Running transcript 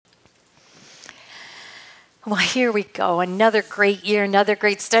Well, here we go. Another great year, another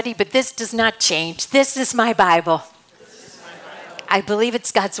great study, but this does not change. This is my Bible. I believe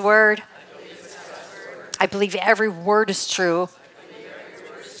it's God's word. I believe every word is true.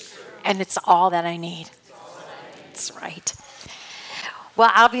 And it's all that I need. That's right.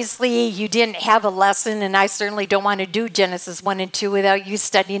 Well, obviously, you didn't have a lesson, and I certainly don't want to do Genesis 1 and 2 without you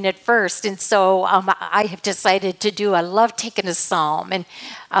studying it first. And so I have decided I love taking a psalm. And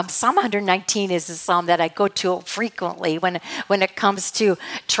Psalm 119 is a psalm that I go to frequently when it comes to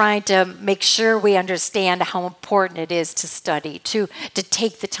trying to make sure we understand how important it is to study, to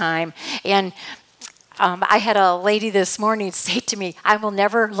take the time. And I had a lady this morning say to me, I will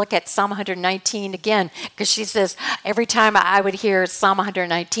never look at Psalm 119 again, because she says every time I would hear Psalm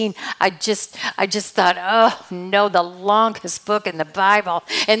 119, I just thought, oh no, the longest book in the Bible,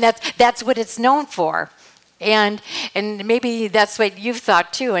 and that's what it's known for. And maybe that's what you've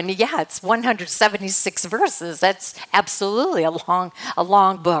thought too. And yeah, it's 176 verses. That's absolutely a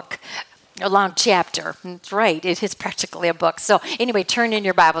long book. A long chapter. That's right. It is practically a book. So anyway, turn in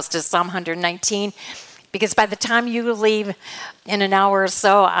your Bibles to Psalm 119, because by the time you leave in an hour or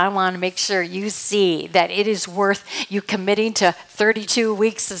so, I want to make sure you see that it is worth you committing to 32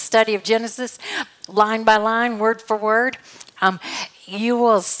 weeks of study of Genesis, line by line, word for word. You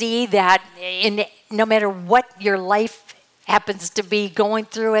will see that no matter what your life happens to be going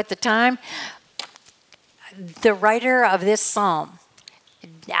through at the time, the writer of this psalm,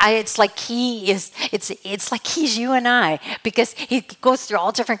 it's like it's like he's you and I, because he goes through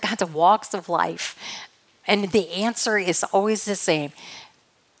all different kinds of walks of life, and the answer is always the same.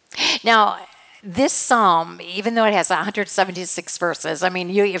 Now, this psalm, even though it has 176 verses, I mean,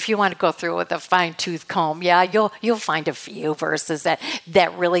 if you want to go through it with a fine-tooth comb, yeah, you'll find a few verses that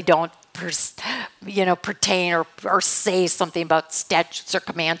really don't pertain or say something about statutes or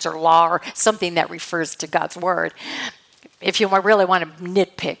commands or law or something that refers to God's word, if you really want to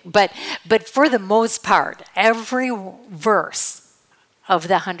nitpick. But for the most part, every verse of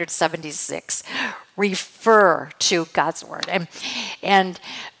the 176 refer to God's word. And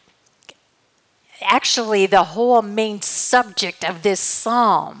actually, the whole main subject of this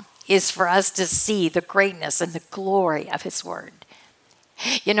psalm is for us to see the greatness and the glory of his word.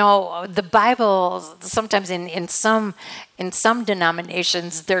 You know, the Bible, sometimes in some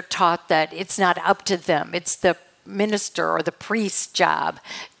denominations, they're taught that it's not up to them. It's the minister or the priest's job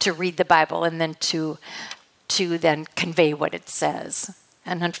to read the Bible and then to then convey what it says.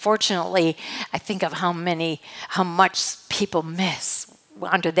 And unfortunately, I think of how much people miss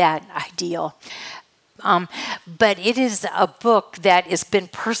under that ideal. But it is a book that has been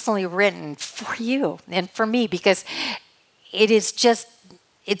personally written for you and for me, because it's just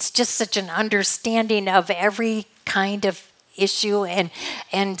such an understanding of every kind of issue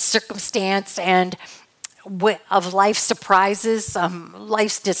and circumstance and of life's surprises,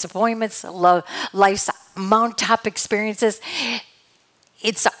 life's disappointments, life's mountaintop experiences.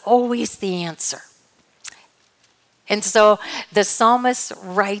 It's always the answer. And so the psalmist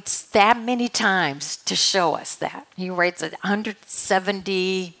writes that many times to show us that. He writes it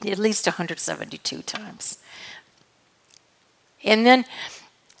at least 172 times. And then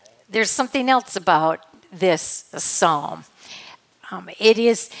there's something else about this psalm.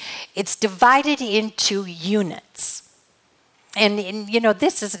 It's divided into units. And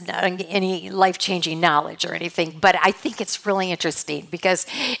this isn't any life-changing knowledge or anything, but I think it's really interesting because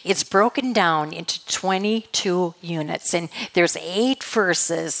it's broken down into 22 units, and there's 8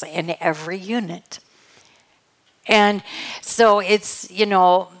 verses in every unit. And so it's,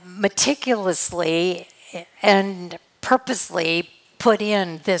 meticulously and purposely put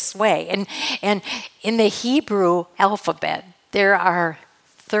in this way. And in the Hebrew alphabet, there are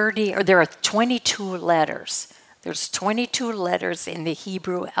 22 letters. There's 22 letters in the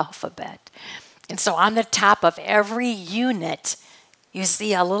Hebrew alphabet. And so on the top of every unit, you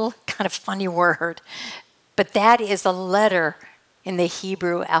see a little kind of funny word. But that is a letter in the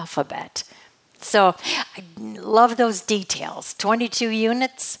Hebrew alphabet. So I love those details. 22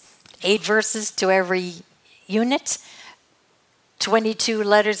 units, 8 verses to every unit, 22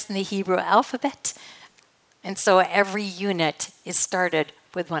 letters in the Hebrew alphabet. And so every unit is started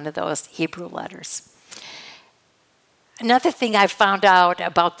with one of those Hebrew letters. Another thing I found out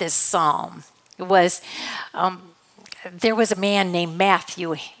about this psalm was there was a man named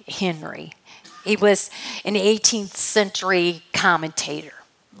Matthew Henry. He was an 18th century commentator,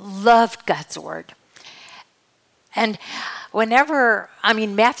 loved God's word. And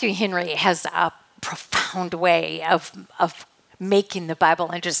Matthew Henry has a profound way of making the Bible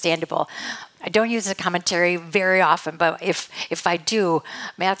understandable. I don't use a commentary very often, but if I do,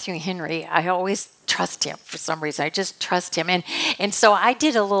 Matthew Henry, I always trust him for some reason. I just trust him. And so I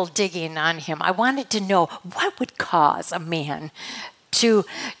did a little digging on him. I wanted to know what would cause a man to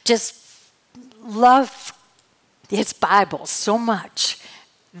just love his Bible so much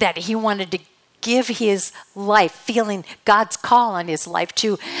that he wanted to give his life, feeling God's call on his life,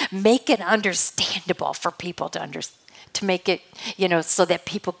 to make it understandable for people to make it, so that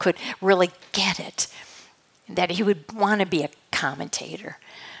people could really get it, that he would want to be a commentator.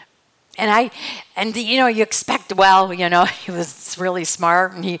 And you expect, he was really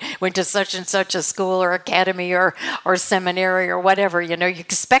smart and he went to such and such a school or academy or seminary or whatever, you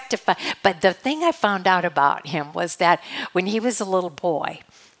expect to find. But the thing I found out about him was that when he was a little boy,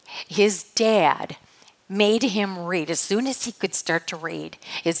 his dad made him read, as soon as he could start to read,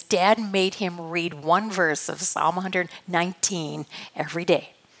 his dad made him read one verse of Psalm 119 every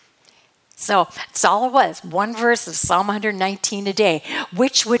day. So that's all it was, one verse of Psalm 119 a day,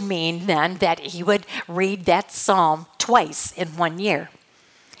 which would mean then that he would read that psalm twice in 1 year.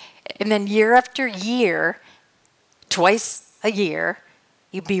 And then year after year, twice a year,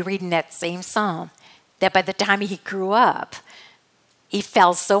 he'd be reading that same psalm, that by the time he grew up, he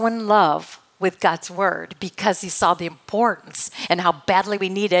fell so in love with God's word because he saw the importance and how badly we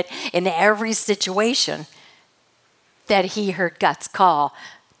need it in every situation, that he heard God's call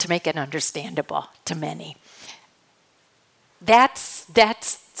to make it understandable to many. That's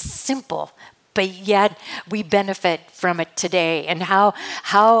simple, but yet we benefit from it today, and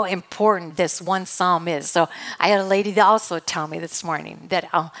how important this one psalm is. So I had a lady that also tell me this morning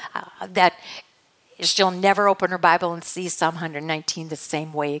that she'll never open her Bible and see Psalm 119 the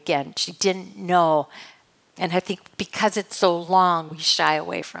same way again. She didn't know, and I think because it's so long, we shy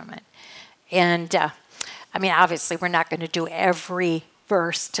away from it. And obviously, we're not going to do every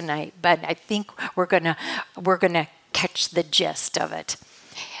verse tonight, but I think we're gonna catch the gist of it.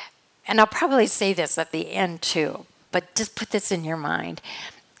 And I'll probably say this at the end too, but just put this in your mind.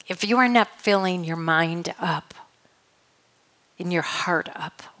 If you are not filling your mind up and your heart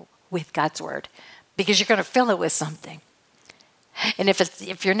up with God's word, because you're going to fill it with something. And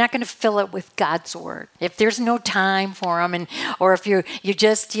if you're not going to fill it with God's word, if there's no time for them, or if you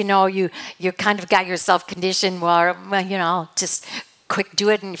just you kind of got yourself conditioned, I'll just quick do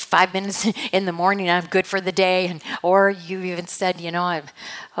it in 5 minutes in the morning, I'm good for the day, or you even said, I'm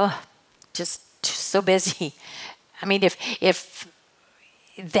just so busy. If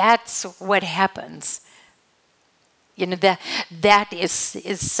that's what happens, that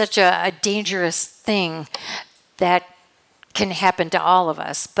is such a dangerous thing that can happen to all of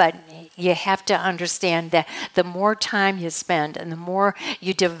us. But you have to understand that the more time you spend and the more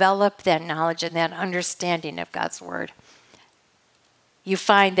you develop that knowledge and that understanding of God's word, you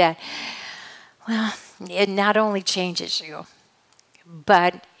find that, it not only changes you,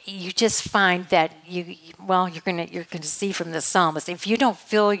 but you just find that you're going to see from the psalmist, if you don't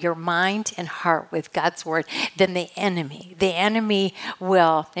fill your mind and heart with God's word, then the enemy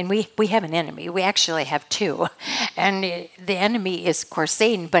will, and we have an enemy. We actually have two, and the enemy is, of course,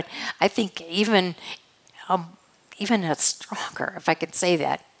 Satan. But I think even a stronger, if I could say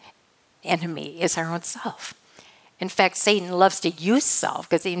that, enemy is our own self. In fact, Satan loves to use self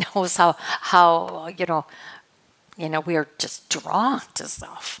because he knows how we are just drawn to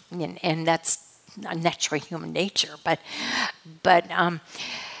self, and that's a natural human nature. But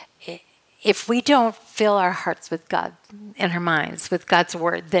if we don't fill our hearts with God and our minds with God's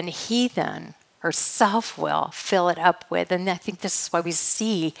word, then he herself will fill it up with. And I think this is why we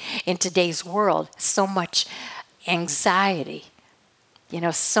see in today's world so much anxiety,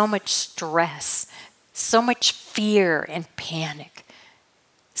 so much stress, so much fear and panic,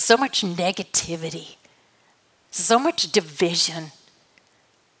 so much negativity, so much division,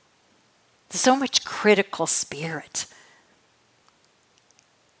 so much critical spirit.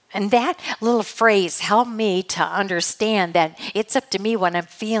 And that little phrase helped me to understand that it's up to me what I'm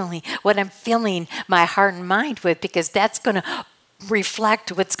filling my heart and mind with, because that's going to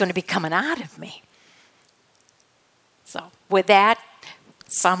reflect what's going to be coming out of me. So with that,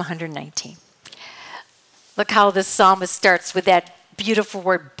 Psalm 119. Look how the psalmist starts with that beautiful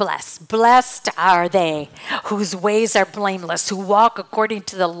word, blessed. Blessed are they whose ways are blameless, who walk according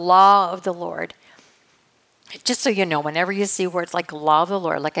to the law of the Lord. Just so you know, whenever you see words like law of the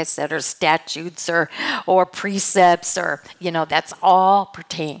Lord, like I said, or statutes or precepts, or, that's all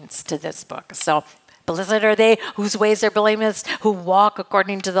pertains to this book. So blessed are they whose ways are blameless, who walk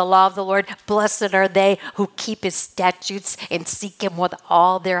according to the law of the Lord. Blessed are they who keep his statutes and seek him with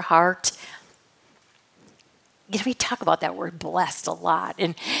all their heart. We talk about that word blessed a lot.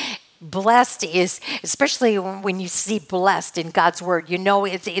 And blessed is, especially when you see blessed in God's word, you know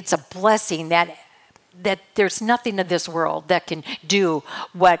it's a blessing that there's nothing in this world that can do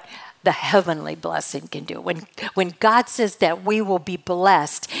what the heavenly blessing can do. When God says that we will be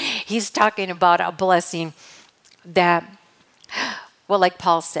blessed, he's talking about a blessing that, well, like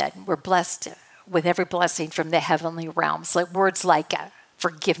Paul said, we're blessed with every blessing from the heavenly realms. Like words like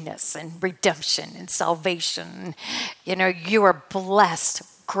forgiveness and redemption and salvation. You know, you are blessed.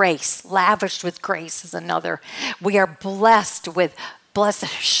 Grace, lavished with grace is another. We are blessed with blessed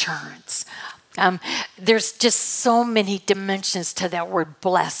assurance. There's just so many dimensions to that word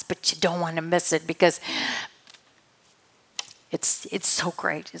blessed, but you don't want to miss it because it's so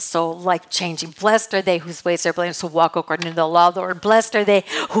great. It's so life-changing. Blessed are they whose ways are blameless, who walk according to the law of the Lord. Blessed are they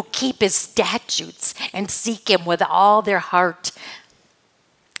who keep his statutes and seek him with all their heart.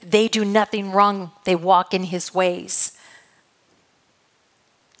 They do nothing wrong. They walk in his ways.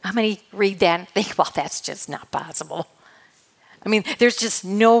 How many read that and think, well, that's just not possible? I mean, there's just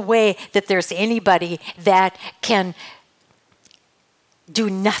no way that there's anybody that can do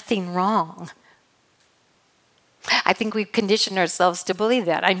nothing wrong. I think we've conditioned ourselves to believe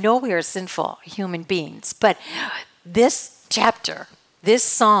that. I know we are sinful human beings, but this chapter, this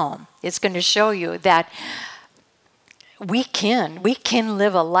psalm is going to show you that we can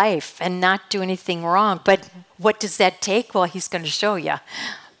live a life and not do anything wrong. But what does that take? Well, he's going to show you.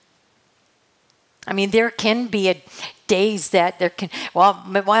 I mean, there can be days that there can, well,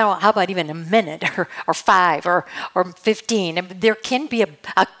 how about even a minute or 5 or 15? There can be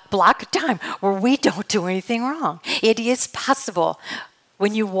a block of time where we don't do anything wrong. It is possible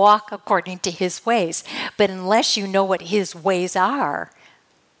when you walk according to his ways. But unless you know what his ways are,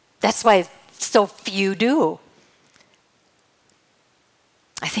 that's why so few do.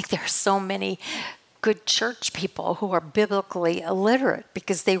 I think there are so many good church people who are biblically illiterate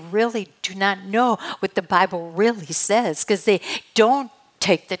because they really do not know what the Bible really says, because they don't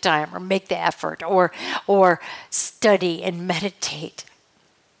take the time or make the effort or study and meditate.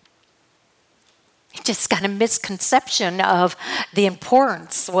 You just got a misconception of the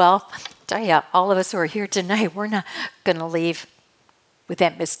importance. Well, I tell you, all of us who are here tonight, we're not going to leave with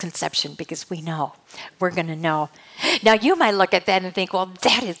that misconception because we know. We're going to know. Now, you might look at that and think, well,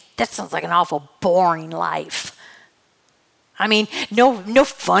 that sounds like an awful boring life. I mean, no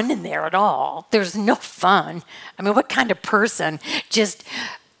fun in there at all. There's no fun. I mean, what kind of person just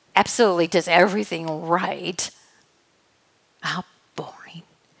absolutely does everything right? How boring.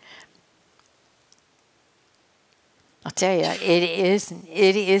 I'll tell you, it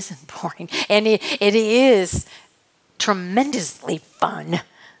isn't boring. And it is tremendously fun,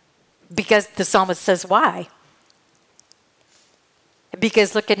 because the psalmist says why.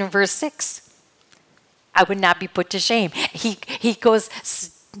 Because look at in verse 6. I would not be put to shame. He goes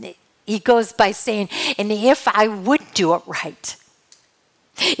by saying, and if I would do it right,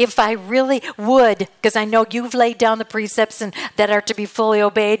 if I really would, because I know you've laid down the precepts and that are to be fully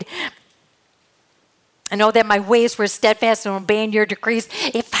obeyed. I know that my ways were steadfast and obeying your decrees.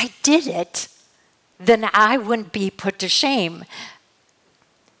 If I did it, then I wouldn't be put to shame.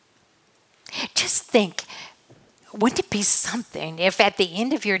 Just think, wouldn't it be something if at the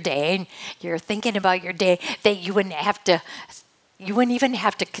end of your day, and you're thinking about your day, that you wouldn't even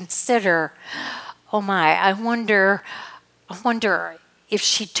have to consider, oh my, I wonder if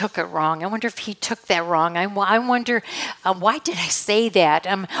she took it wrong. I wonder if he took that wrong. I wonder, why did I say that?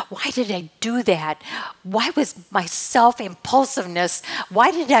 Why did I do that? Why was my self-impulsiveness, why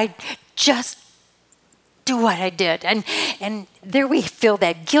did I just do what I did? And there we feel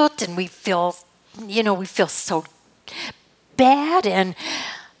that guilt, and we feel so bad. And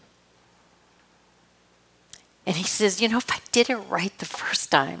he says, if I did it right the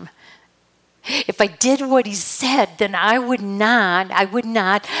first time, if I did what he said, then I would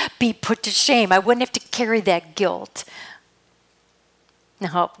not be put to shame. I wouldn't have to carry that guilt.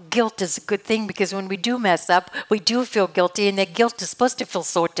 Now, guilt is a good thing, because when we do mess up, we do feel guilty, and that guilt is supposed to feel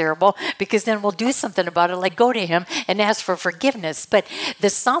so terrible, because then we'll do something about it, like go to him and ask for forgiveness. But the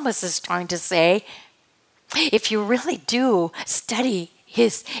psalmist is trying to say, if you really do study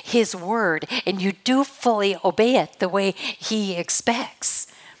his word and you do fully obey it the way he expects,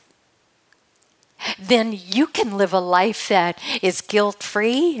 then you can live a life that is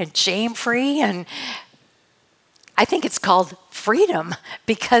guilt-free and shame-free, and I think it's called freedom,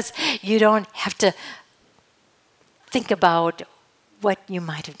 because you don't have to think about what you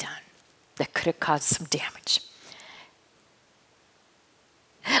might have done that could have caused some damage.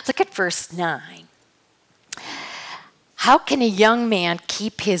 Look at verse 9. How can a young man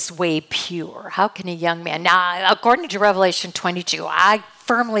keep his way pure? How can a young man? Now, according to Revelation 22, I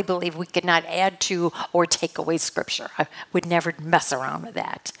firmly believe we cannot add to or take away Scripture. I would never mess around with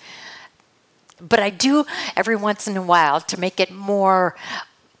that. But I do every once in a while to make it more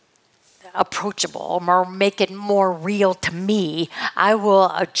approachable or make it more real to me. I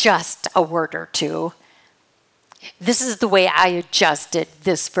will adjust a word or two. This is the way I adjusted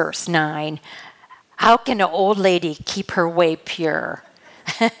this verse 9. How can an old lady keep her way pure?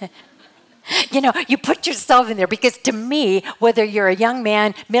 You put yourself in there, because to me, whether you're a young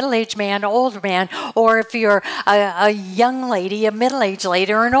man, middle-aged man, old man, or if you're a young lady, a middle-aged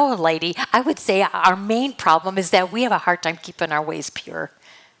lady, or an old lady, I would say our main problem is that we have a hard time keeping our ways pure.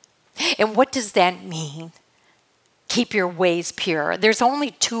 And what does that mean? Keep your ways pure. There's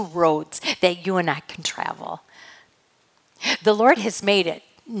only two roads that you and I can travel. The Lord has made it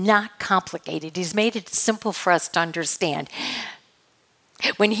not complicated. He's made it simple for us to understand.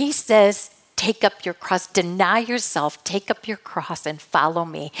 When he says, take up your cross, deny yourself, take up your cross and follow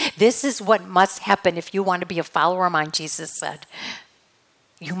me. This is what must happen if you want to be a follower of mine, Jesus said.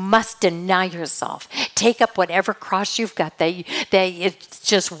 You must deny yourself. Take up whatever cross you've got that it's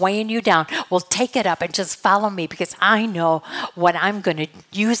just weighing you down. Well, take it up and just follow me, because I know what I'm going to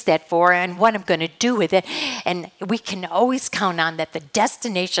use that for and what I'm going to do with it. And we can always count on that the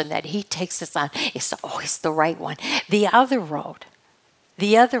destination that he takes us on is always the right one. The other road,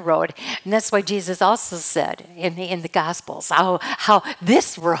 and that's why Jesus also said in the Gospels, how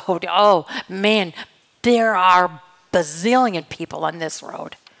this road, oh man, there are bazillion people on this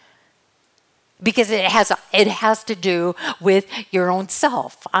road, because it has to do with your own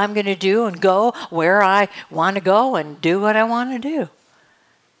self. I'm going to do and go where I want to go and do what I want to do.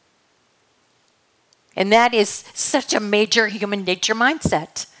 And that is such a major human nature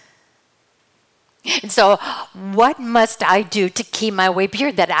mindset. And so what must I do to keep my way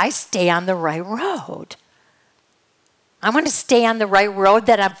pure, that I stay on the right road? I want to stay on the right road,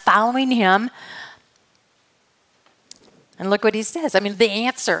 that I'm following him. And look what he says. I mean, the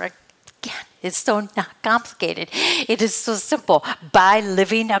answer, again, is so not complicated. It is so simple. By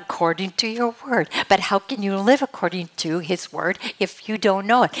living according to your word. But how can you live according to his word if you don't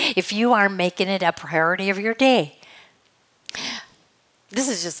know it? If you aren't making it a priority of your day? This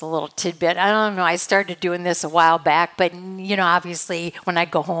is just a little tidbit. I don't know. I started doing this a while back. But, obviously, when I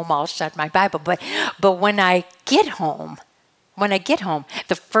go home, I'll shut my Bible. But when I get home,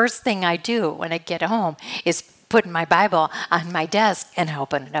 the first thing I do when I get home is put my Bible on my desk and I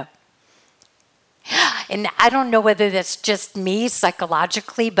open it up. And I don't know whether that's just me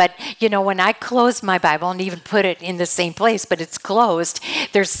psychologically, but when I close my Bible and even put it in the same place, but it's closed,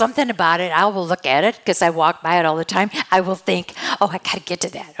 there's something about it. I will look at it because I walk by it all the time. I will think, oh, I got to get to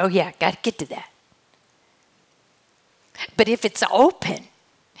that. Oh yeah, got to get to that. But if it's open,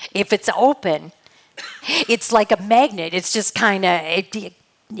 it's like a magnet. It's just kind of, it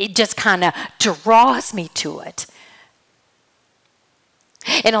just kind of draws me to it.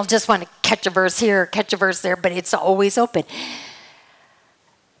 And I'll just want to catch a verse here, catch a verse there, but it's always open.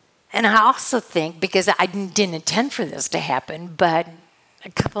 And I also think, because I didn't intend for this to happen, but a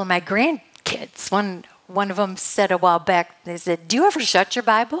couple of my grandkids, one of them said a while back, they said, do you ever shut your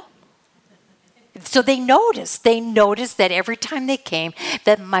Bible? So they noticed that every time they came,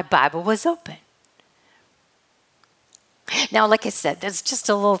 that my Bible was open. Now, like I said, that's just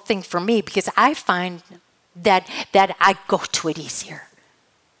a little thing for me, because I find that I go to it easier.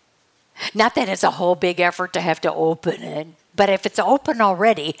 Not that it's a whole big effort to have to open it, but if it's open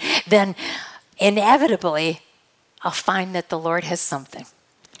already, then inevitably I'll find that the Lord has something.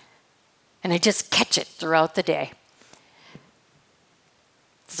 And I just catch it throughout the day.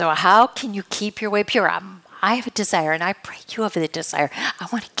 So how can you keep your way pure? I have a desire, and I pray you have the desire. I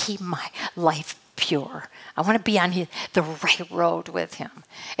want to keep my life pure. I want to be on the right road with him.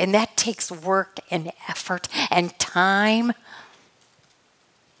 And that takes work and effort and time.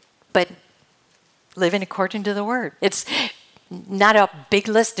 But living according to the word. It's not a big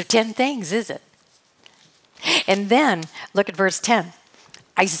list of 10 things, is it? And then, look at verse 10.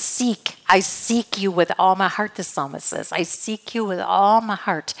 I seek you with all my heart, the psalmist says. I seek you with all my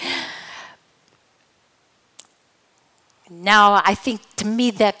heart. Now, I think to me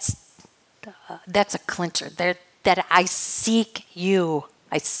that's a clincher. That I seek you.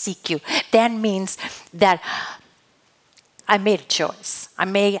 I seek you. That means that I made a choice.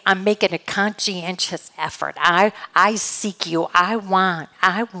 I'm making a conscientious effort. I seek you. I want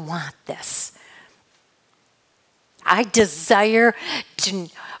this. I desire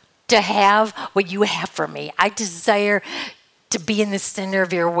to have what you have for me. I desire to be in the center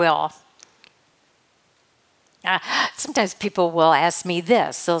of your will. Sometimes people will ask me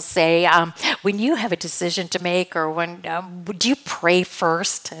this. They'll say, when you have a decision to make, or when do you pray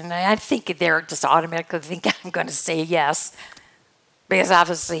first? And I think they're just automatically think I'm going to say yes. Because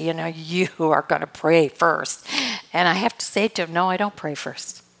obviously, you are going to pray first. And I have to say to them, no, I don't pray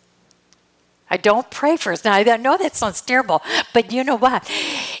first. I don't pray first. Now, I know that sounds terrible, but you know what?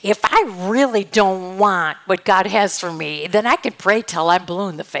 If I really don't want what God has for me, then I can pray till I'm blue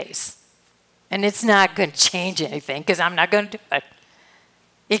in the face. And it's not going to change anything because I'm not going to do it.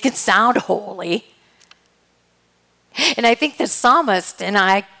 It can sound holy. And I think the psalmist and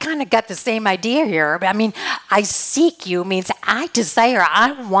I kind of got the same idea here. I mean, I seek you means I desire,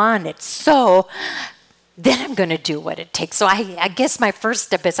 I want it. So then I'm going to do what it takes. So I guess my first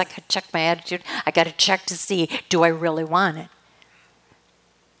step is I got to check my attitude. I got to check to see, do I really want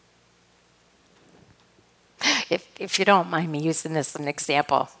it? If you don't mind me using this as an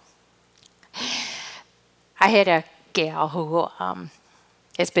example. I had a gal who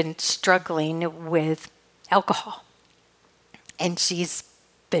has been struggling with alcohol. And she's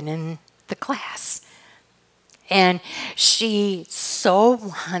been in the class. And she so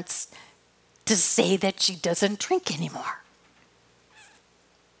wants to say that she doesn't drink anymore.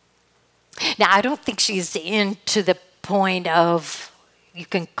 Now, I don't think she's into the point of you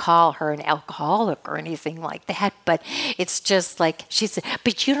can call her an alcoholic or anything like that, but it's just like she said,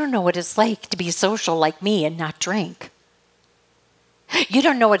 but you don't know what it's like to be social like me and not drink. You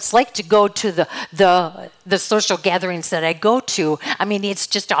don't know what it's like to go to the social gatherings that I go to. I mean, it's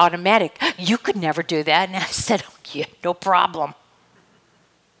just automatic. You could never do that. And I said, oh, yeah, no problem.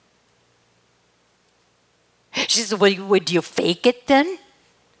 She said, well, would you fake it then?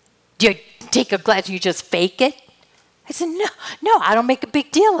 Do you take a glass and you just fake it? I said, no, I don't make a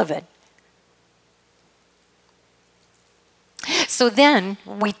big deal of it. So then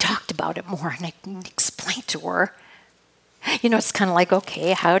we talked about it more, and I explained to her, it's kind of like,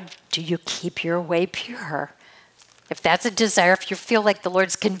 okay, how do you keep your way pure? If that's a desire, if you feel like the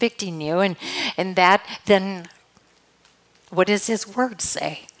Lord's convicting you and that, then what does his word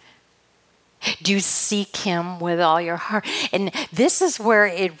say? Do you seek him with all your heart? And this is where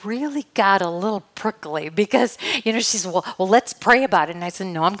it really got a little prickly because, she said, well, let's pray about it. And I said,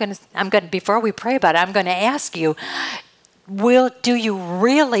 no, I'm going to, before we pray about it, I'm going to ask you, do you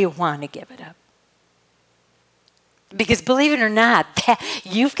really want to give it up? Because believe it or not,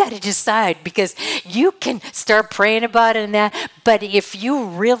 you've got to decide because you can start praying about it and that, but if you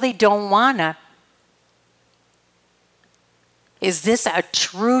really don't want to, is this a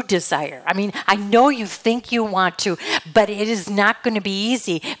true desire? I mean, I know you think you want to, but it is not going to be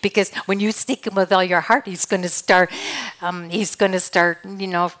easy because when you seek him with all your heart, he's going to start,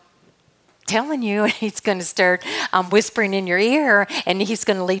 telling you, he's going to start whispering in your ear, and he's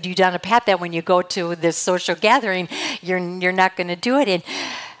going to lead you down a path that when you go to this social gathering, you're not going to do it. And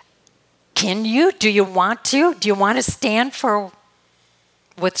can you? Do you want to? Do you want to stand for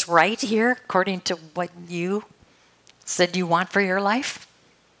what's right here according to what you said you want for your life?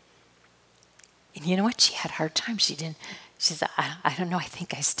 And you know what? She had a hard time. She said, I don't know. I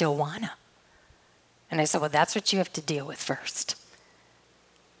think I still want to. And I said, well, that's what you have to deal with first.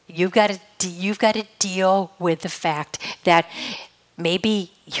 You've got to deal with the fact that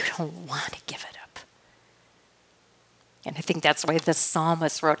maybe you don't want to give it up. And I think that's why the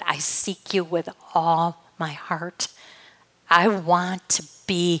psalmist wrote, I seek you with all my heart. I want to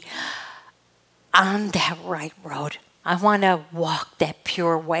be on that right road. I want to walk that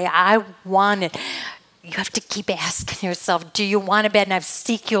pure way. I want it. You have to keep asking yourself, do you want it bad? And I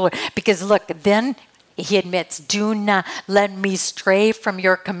seek you, Lord. Because look, then he admits, do not let me stray from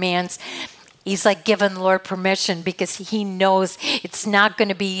your commands. He's like giving the Lord permission because he knows it's not going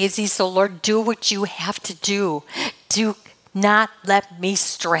to be easy. So Lord, do what you have to do. Do not let me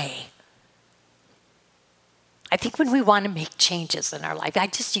stray. I think when we want to make changes in our life, I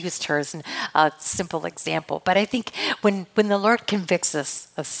just used her as a simple example, but I think when the Lord convicts us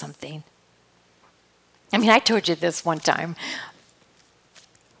of something, I mean, I told you this one time,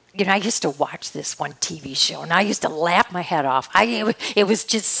 I used to watch this one TV show, and I used to laugh my head off. It was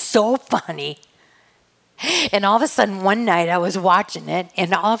just so funny. And all of a sudden, one night, I was watching it,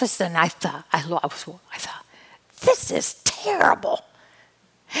 and all of a sudden, I thought, this is terrible.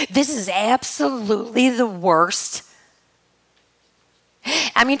 This is absolutely the worst.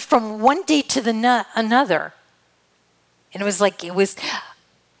 I mean, from one day to another. And it was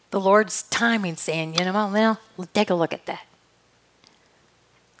the Lord's timing saying, well, take a look at that.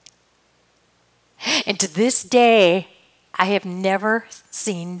 And to this day, I have never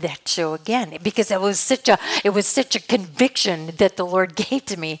seen that show again because it was such a conviction that the Lord gave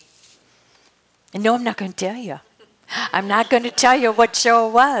to me. And no, I'm not going to tell you. I'm not going to tell you what show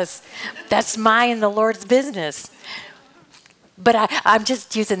it was. That's my and the Lord's business. But I'm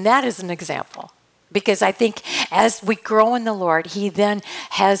just using that as an example because I think as we grow in the Lord, he then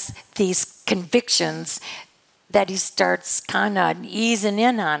has these convictions that he starts kind of easing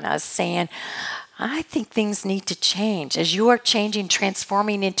in on us, saying, I think things need to change. As you are changing,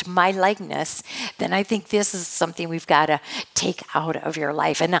 transforming into my likeness, then I think this is something we've got to take out of your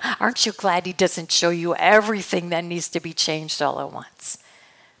life. And aren't you glad he doesn't show you everything that needs to be changed all at once?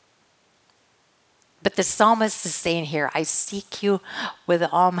 But the psalmist is saying here, I seek you with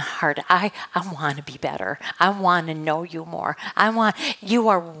all my heart. I want to be better. I want to know you more. You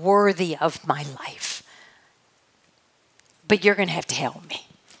are worthy of my life. But you're going to have to help me.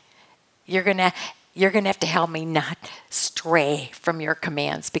 You're going to have to help me not stray from your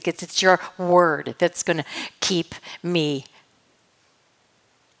commands because it's your word that's going to keep me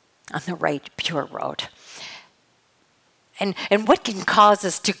on the right, pure road. And what can cause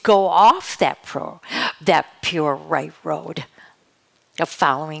us to go off that pure, right road of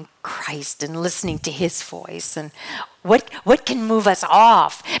following Christ and listening to his voice? And what can move us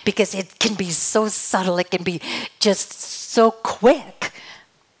off? Because it can be so subtle. It can be just so quick.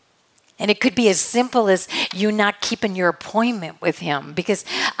 And it could be as simple as you not keeping your appointment with him. Because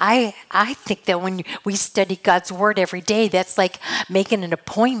I think that when we study God's word every day, that's like making an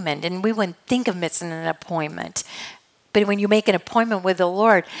appointment. And we wouldn't think of missing an appointment. But when you make an appointment with the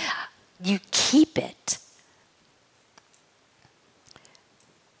Lord, you keep it.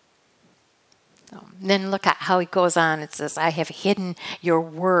 Then look at how he goes on. It says, I have hidden your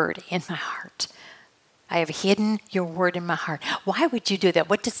word in my heart. I have hidden your word in my heart. Why would you do that?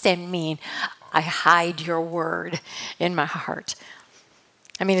 What does that mean? I hide your word in my heart.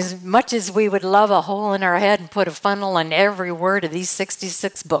 I mean, as much as we would love a hole in our head and put a funnel on every word of these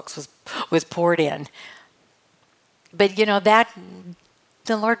 66 books was poured in. But that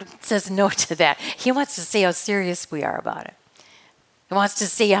the Lord says no to that. He wants to see how serious we are about it. He wants to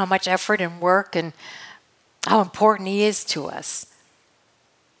see how much effort and work and how important he is to us.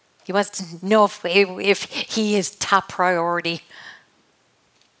 He wants to know if he is top priority.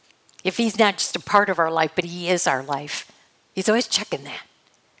 If he's not just a part of our life, but he is our life. He's always checking that.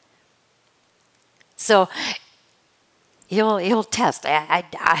 So he'll test. I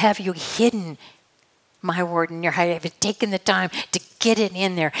have you hidden my word in your heart. Have you taken the time to get it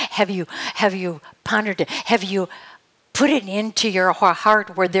in there? Have you pondered it? Have you put it into your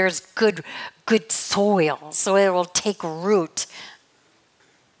heart where there's good soil so it will take root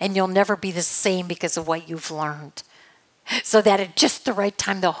and you'll never be the same because of what you've learned? So that at just the right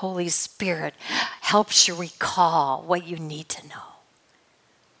time, the Holy Spirit helps you recall what you need to know.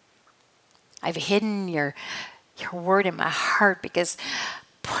 I've hidden your word in my heart because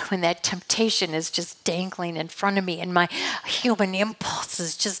when that temptation is just dangling in front of me and my human impulse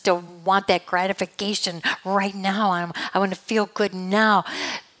is just to want that gratification right now. I want to feel good now.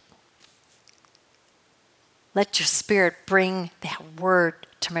 Let your Spirit bring that word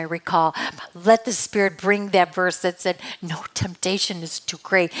to my recall. Let the Spirit bring that verse that said, no temptation is too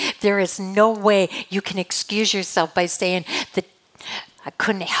great. There is no way you can excuse yourself by saying that I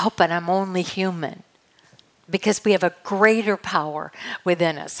couldn't help it, I'm only human. Because we have a greater power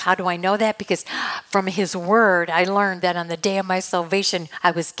within us. How do I know that? Because from his word, I learned that on the day of my salvation,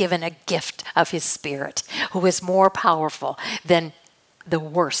 I was given a gift of his Spirit, who is more powerful than the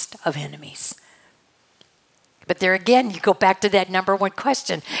worst of enemies. But there again, you go back to that number one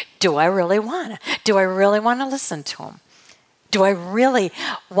question. Do I really want to? Do I really want to listen to him? Do I really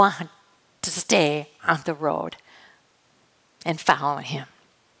want to stay on the road and follow him?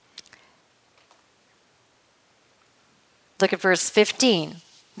 Look at verse 15.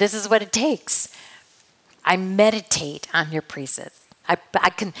 This is what it takes. I meditate on your precepts. I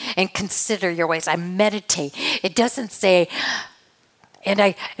can and consider your ways. I meditate. It doesn't say, and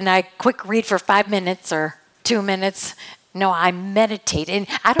I quick read for 5 minutes or 2 minutes. No, I meditate. And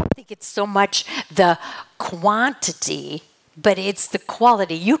I don't think it's so much the quantity, but it's the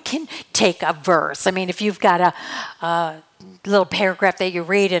quality. You can take a verse. I mean, if you've got a little paragraph that you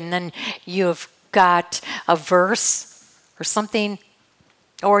read and then you've got a verse or something,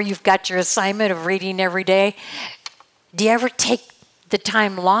 or you've got your assignment of reading every day, do you ever take the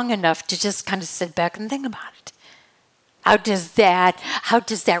time long enough to just kind of sit back and think about it? How does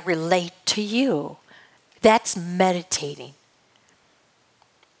that relate to you? That's meditating.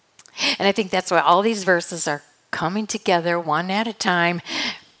 And I think that's why all these verses are coming together one at a time.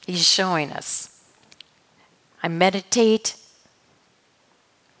 He's showing us. I meditate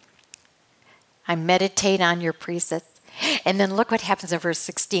on your precepts. And then look what happens in verse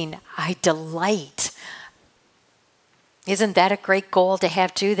 16. I delight. Isn't that a great goal to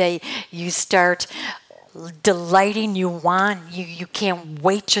have too? That you start delighting, you can't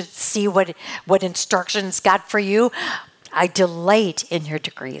wait to see what instructions God for you. I delight in your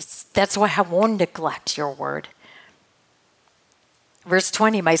decrees. That's why I won't neglect your word. Verse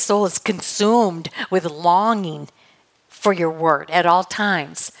 20, my soul is consumed with longing for your word at all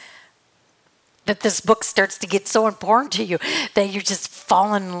times. That this book starts to get so important to you that you're just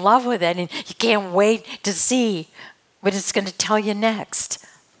falling in love with it and you can't wait to see what it's going to tell you next.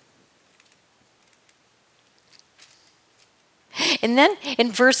 And then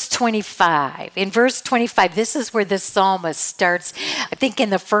in verse 25, this is where the psalmist starts. I think in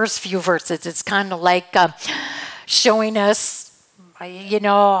the first few verses, it's kind of like showing us,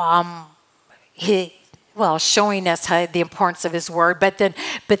 showing us the importance of his word, but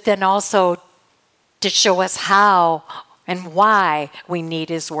then also to show us how and why we need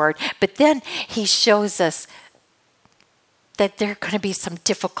his word. But then he shows us that there are going to be some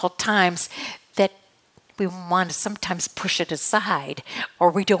difficult times that we want to sometimes push it aside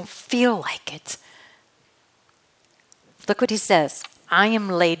or we don't feel like it. Look what he says. I am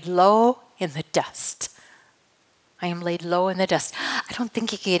laid low in the dust. I am laid low in the dust. I don't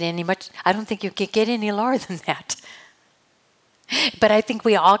think you can get any lower than that. But I think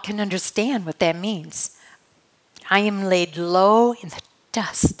we all can understand what that means. I am laid low in the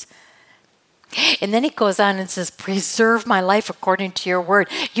dust. And then he goes on and says, preserve my life according to your word.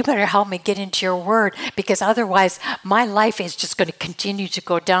 You better help me get into your word, because otherwise my life is just going to continue to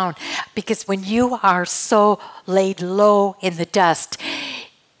go down. Because when you are so laid low in the dust,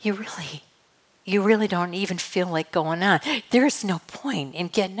 you really don't even feel like going on. There's no point in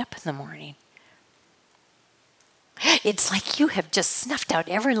getting up in the morning. It's like you have just snuffed out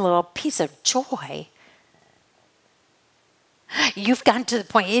every little piece of joy. You've gotten to the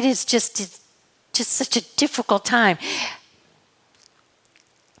point, it's just such a difficult time.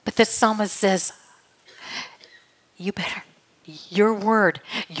 But the psalmist says, your word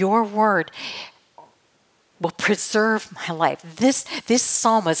will preserve my life. This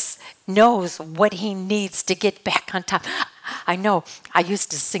psalmist knows what he needs to get back on top. I know I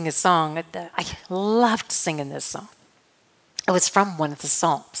used to sing a song. I loved singing this song. It was from one of the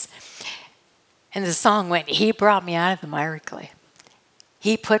Psalms. And the song went, he brought me out of the miry clay.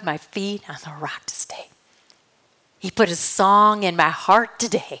 He put my feet on the rock to stay. He put a song in my heart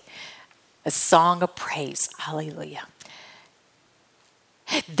today, a song of praise. Hallelujah.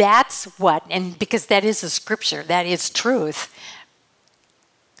 That's what, and because that is a scripture, that is truth.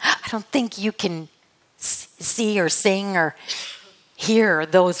 I don't think you can see or sing or hear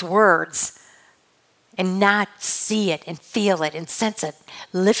those words and not see it and feel it and sense it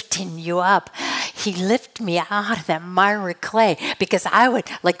lifting you up. He lifted me out of that miry clay, because I would,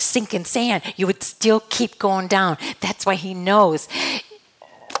 like sinking sand, you would still keep going down. That's why he knows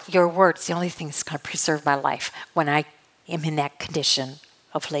your word's the only thing that's going to preserve my life when I am in that condition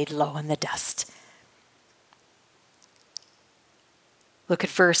of laid low in the dust. Look at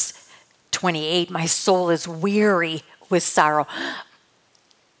verse 28. My soul is weary with sorrow.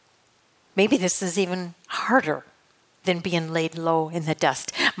 Maybe this is even harder than being laid low in the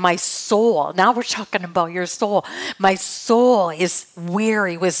dust. My soul, now we're talking about your soul. My soul is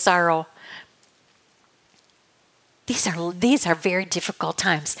weary with sorrow. These are very difficult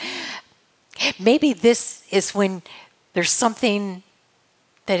times. Maybe this is when there's something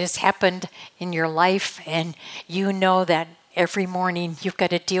that has happened in your life and you know that every morning you've got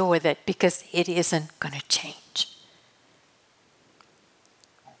to deal with it because it isn't going to change.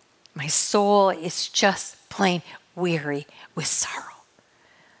 My soul is just plain weary with sorrow.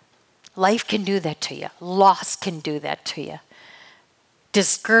 Life can do that to you. Loss can do that to you.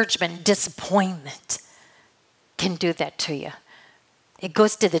 Discouragement, disappointment can do that to you. It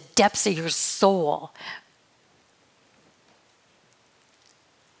goes to the depths of your soul.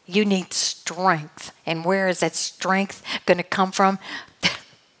 You need strength. And where is that strength going to come from?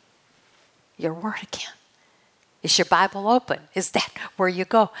 Your word again. Is your Bible open? Is that where you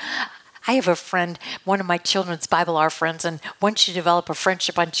go? I have a friend, one of my children's Bible hour friends, and once you develop a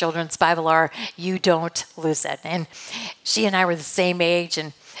friendship on children's Bible hour, you don't lose it. And she and I were the same age,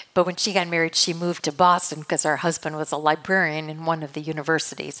 but when she got married, she moved to Boston because her husband was a librarian in one of the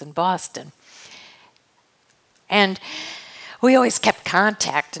universities in Boston. And we always kept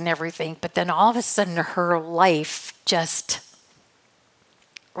contact and everything, but then all of a sudden her life just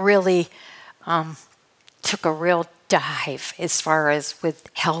really took a real dive as far as with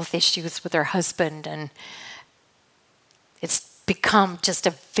health issues with her husband, and it's become just a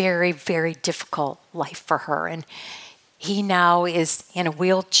very, very difficult life for her. And He now is in a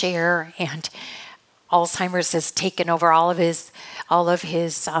wheelchair, and Alzheimer's has taken over all of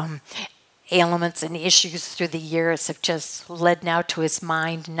his ailments and issues through the years have just led now to his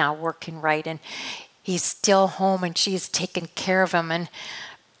mind not working right. And he's still home, and she's taking care of him. And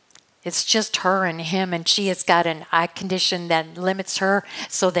it's just her and him, and she has got an eye condition that limits her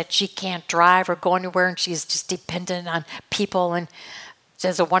so that she can't drive or go anywhere, and she's just dependent on people. And she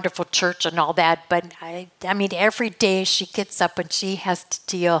has a wonderful church and all that. But I mean, every day she gets up and she has to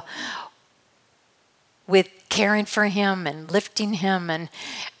deal with caring for him and lifting him. And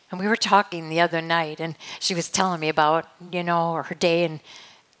we were talking the other night, and she was telling me about, her day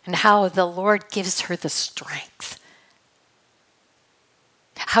and how the Lord gives her the strength.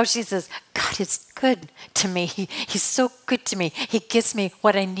 How she says, God is good to me. He's so good to me. He gives me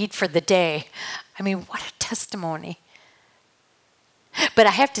what I need for the day. I mean, what a testimony. But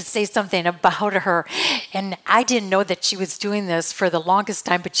I have to say something about her. And I didn't know that she was doing this for the longest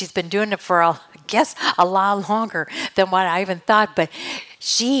time, but she's been doing it for, I guess, a lot longer than what I even thought. But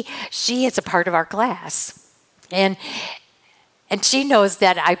she is a part of our class. And she knows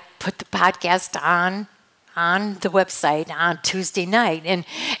that I put the podcast on the website on Tuesday night. And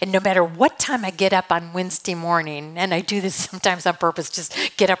no matter what time I get up on Wednesday morning, and I do this sometimes on purpose, just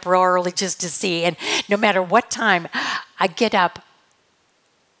get up real early just to see. And no matter what time I get up,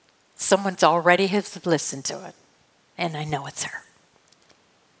 someone's already has listened to it. And I know it's her.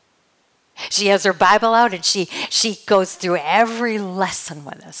 She has her Bible out, and she goes through every lesson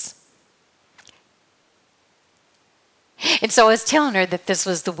with us. And so I was telling her that this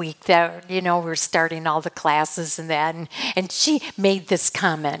was the week that, we're starting all the classes and that. And she made this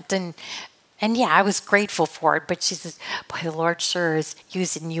comment. And yeah, I was grateful for it. But she says, boy, the Lord sure is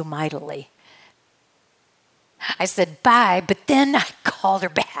using you mightily. I said, bye. But then I called her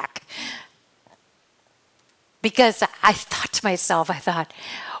back. Because I thought to myself,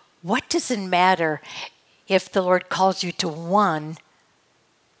 what does it matter if the Lord calls you to one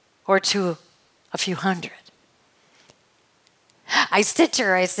or to a few hundred? I said to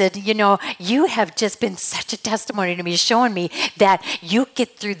her, I said, you have just been such a testimony to me, showing me that you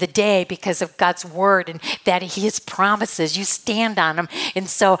get through the day because of God's word and that his promises, you stand on them. And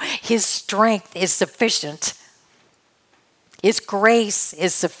so his strength is sufficient. His grace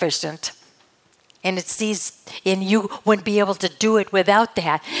is sufficient. And it sees in you wouldn't be able to do it without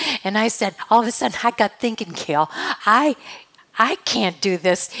that. And I said, all of a sudden I got thinking, Gail, I can't do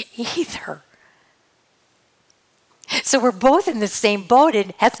this either. So we're both in the same boat.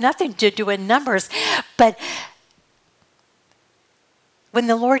 It has nothing to do with numbers. But when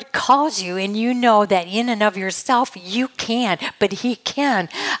the Lord calls you and you know that in and of yourself you can, but he can,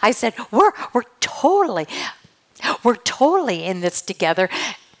 I said, we're totally in this together.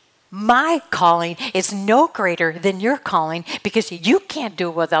 My calling is no greater than your calling because you can't do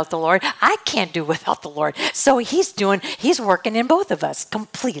it without the Lord. I can't do it without the Lord. So he's working in both of us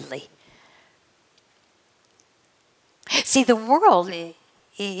completely. See, the world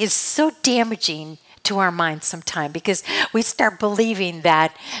is so damaging to our minds sometimes because we start believing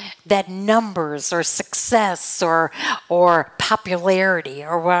that numbers or success or popularity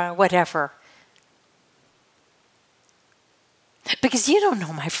or whatever. Because you don't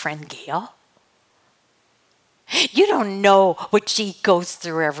know my friend Gail. You don't know what she goes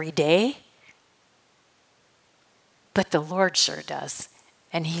through every day. But the Lord sure does.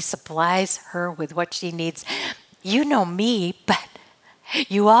 And he supplies her with what she needs. You know me, but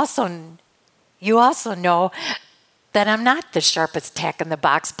you also know that I'm not the sharpest tack in the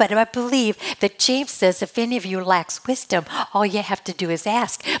box. But I believe that James says if any of you lacks wisdom, all you have to do is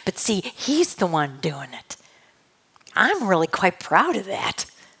ask. But see, he's the one doing it. I'm really quite proud of that.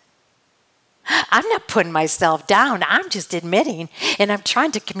 I'm not putting myself down. I'm just admitting, and I'm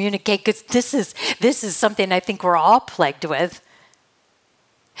trying to communicate because this is something I think we're all plagued with.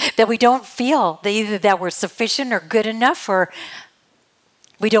 That we don't feel either that we're sufficient or good enough, or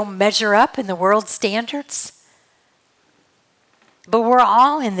we don't measure up in the world's standards. But we're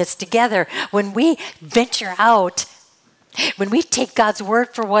all in this together. When we venture out, when we take God's word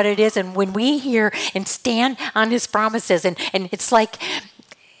for what it is, and when we hear and stand on his promises, and it's like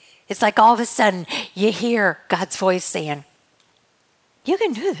all of a sudden you hear God's voice saying, you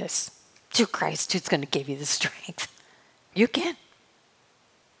can do this through Christ who's going to give you the strength. You can.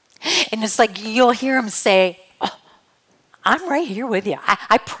 And it's like you'll hear him say, oh, I'm right here with you.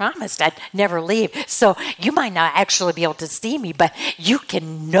 I promised I'd never leave. So you might not actually be able to see me, but you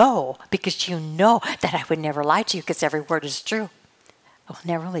can know because you know that I would never lie to you because every word is true. I will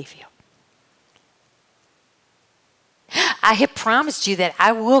never leave you. I have promised you that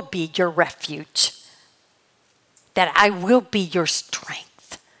I will be your refuge, that I will be your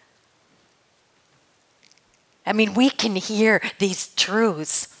strength. I mean, we can hear these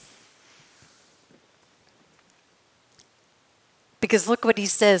truths. Because look what he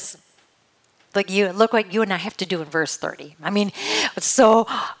says. Look what you and I have to do in verse 30. I mean, so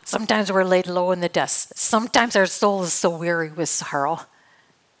sometimes we're laid low in the dust. Sometimes our soul is so weary with sorrow.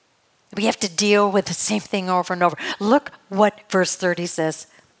 We have to deal with the same thing over and over. Look what verse 30 says.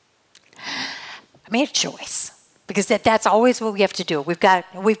 I made a choice. Because that's always what we have to do. We've got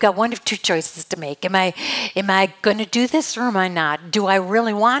one of two choices to make. Am I going to do this or am I not? Do I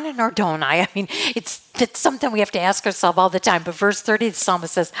really want it or don't I? I mean, it's something we have to ask ourselves all the time. But verse 30, the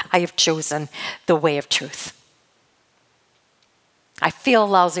psalmist says, I have chosen the way of truth. I feel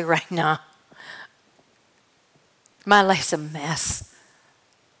lousy right now. My life's a mess.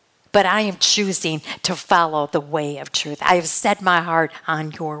 But I am choosing to follow the way of truth. I have set my heart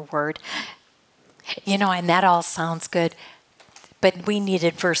on your word. You know, and that all sounds good, but we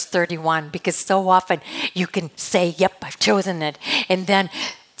needed verse 31 because so often you can say, yep, I've chosen it. And then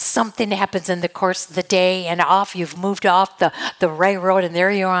something happens in the course of the day and you've moved off the right road and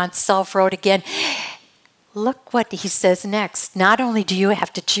there you're on self road again. Look what he says next. Not only do you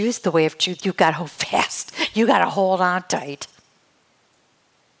have to choose the way of truth, you've got to hold fast. You got to hold on tight.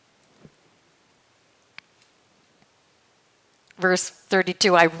 Verse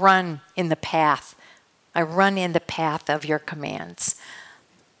 32, I run in the path. I run in the path of your commands.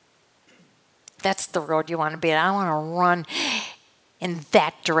 That's the road you want to be in. I want to run in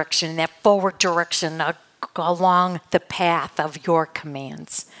that direction, that forward direction, along the path of your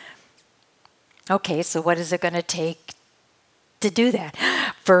commands. Okay, so what is it going to take to do that?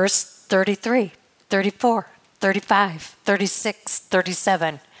 Verse 33, 34, 35, 36,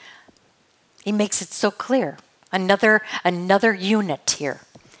 37. He makes it so clear. Another unit here.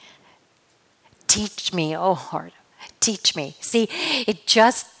 Teach me, oh Lord, teach me. See, it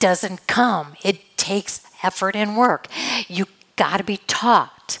just doesn't come. It takes effort and work. You got to be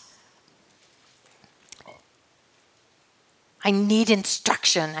taught. I need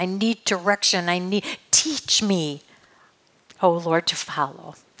instruction. I need direction. Teach me, oh Lord, to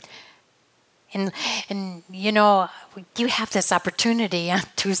follow. And you know, you have this opportunity on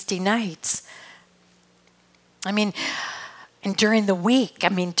Tuesday nights. I mean, and during the week, I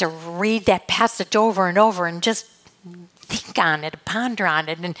mean, to read that passage over and over and just think on it, ponder on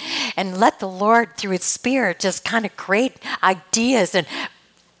it, and let the Lord, through His Spirit, just kind of create ideas and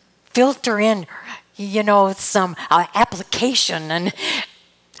filter in, you know, some application. And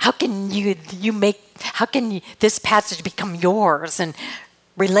how can this passage become yours and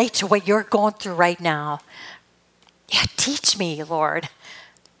relate to what you're going through right now? Yeah, teach me, Lord.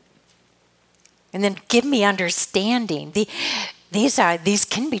 And then give me understanding. These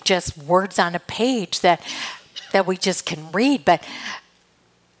can be just words on a page that we just can read. But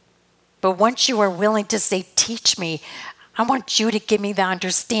once you are willing to say, teach me, I want you to give me the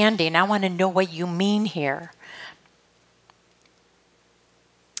understanding. I want to know what you mean here.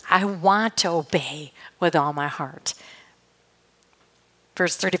 I want to obey with all my heart.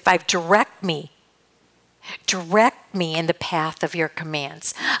 Verse 35, direct me. Direct me in the path of your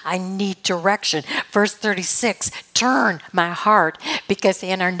commands. I need direction. Verse 36, turn my heart, because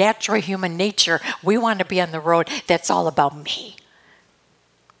in our natural human nature, we want to be on the road that's all about me.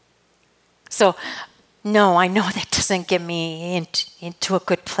 So, no, I know that doesn't get me into a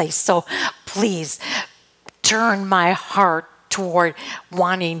good place. So please turn my heart toward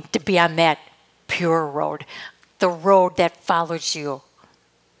wanting to be on that pure road, the road that follows you.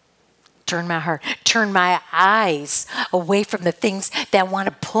 Turn my heart, turn my eyes away from the things that want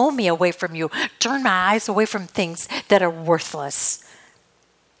to pull me away from you. Turn my eyes away from things that are worthless.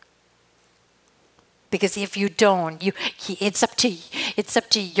 Because if you don't, it's up to you. It's up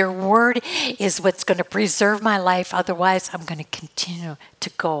to you. Your word is what's going to preserve my life. Otherwise, I'm going to continue to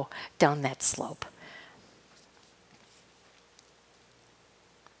go down that slope.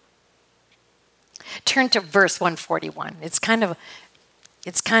 Turn to verse 141. It's kind of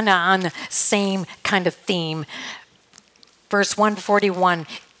on the same kind of theme. Verse 141,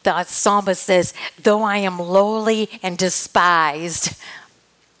 the psalmist says, though I am lowly and despised.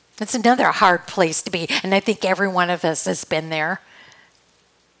 That's another hard place to be. And I think every one of us has been there.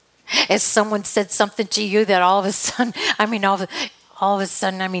 As someone said something to you that all of a sudden,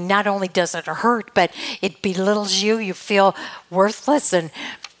 not only does it hurt, but it belittles you. You feel worthless. And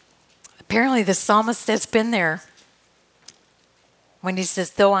apparently the psalmist has been there. When he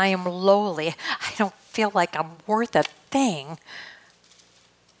says, though I am lowly, I don't feel like I'm worth a thing.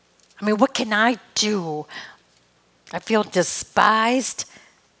 I mean, what can I do? I feel despised.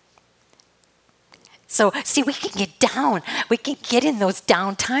 So, see, we can get down. We can get in those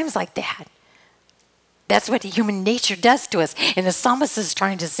down times like that. That's what human nature does to us. And the psalmist is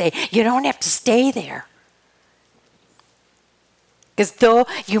trying to say, you don't have to stay there. Because though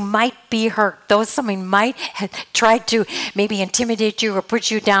you might be hurt, though someone might have tried to maybe intimidate you or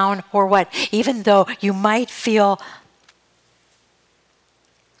put you down or what, even though you might feel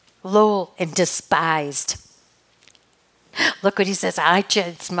low and despised. Look what he says.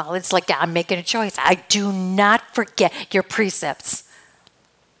 It's like I'm making a choice. I do not forget your precepts.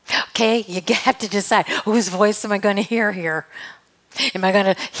 Okay, you have to decide, whose voice am I going to hear here? Am I going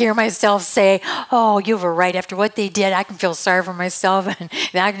to hear myself say, oh, you were right, after what they did, I can feel sorry for myself and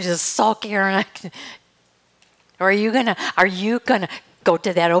I can just sulk here or are you going to go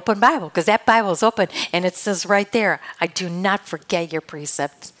to that open Bible? Because that Bible is open and it says right there, I do not forget your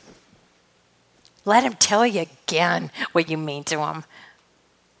precepts. Let him tell you again what you mean to him.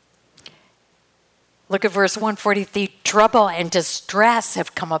 Look at verse 143. Trouble and distress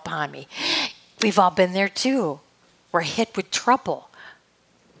have come upon me. We've all been there too. We're hit with trouble.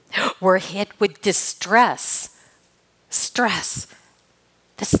 We're hit with distress. Stress.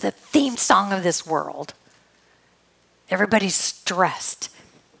 This is the theme song of this world. Everybody's stressed.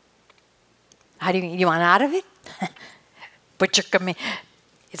 How do you want out of it? But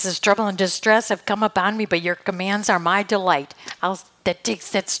it says, trouble and distress have come upon me, but your commands are my delight. That takes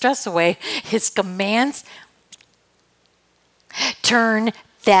that stress away. His commands turn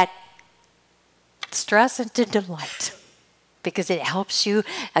that stress into delight because it helps you,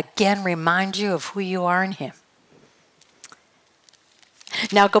 again, remind you of who you are in him.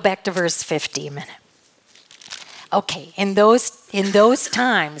 Now go back to verse 50 a minute. Okay, in those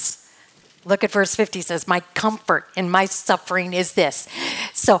times, look at verse 50, it says, my comfort in my suffering is this.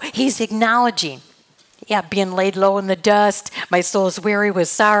 So he's acknowledging, being laid low in the dust, my soul is weary with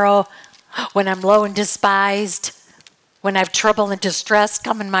sorrow, when I'm low and despised, when I have trouble and distress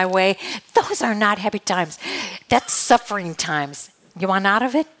coming my way, those are not happy times. That's suffering times. You want out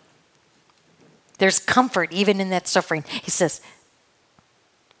of it? There's comfort even in that suffering. He says,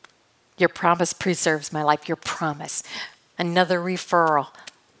 your promise preserves my life, your promise. Another referral.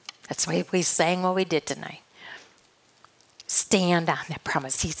 That's why we sang what we did tonight. Stand on that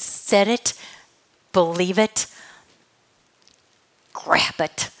promise. He said it, believe it, grab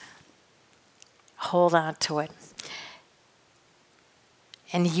it, hold on to it.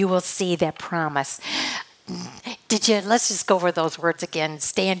 And you will see that promise. Let's just go over those words again.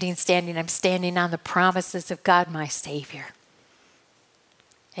 Standing, I'm standing on the promises of God, my Savior.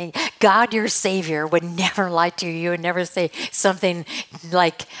 And God, your Savior, would never lie to you. He would never say something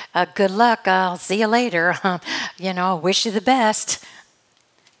like, good luck, I'll see you later. Wish you the best.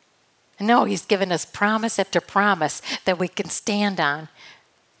 No, he's given us promise after promise that we can stand on.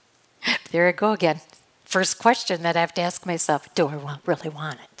 There I go again. First question that I have to ask myself, do I really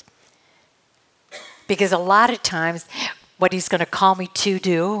want it? Because a lot of times what he's going to call me to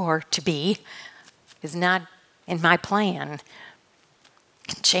do or to be is not in my plan.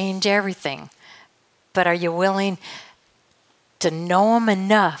 It can change everything. But are you willing to know him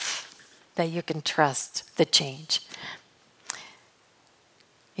enough that you can trust the change?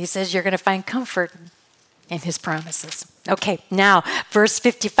 He says you're going to find comfort in his promises. Okay, now, verse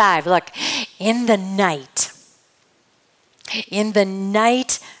 55. Look, in the night,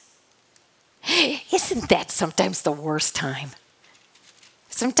 isn't that sometimes the worst time?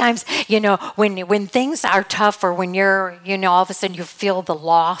 Sometimes, when things are tough or when you're, all of a sudden you feel the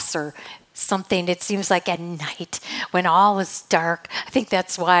loss or something, it seems like at night when all is dark. I think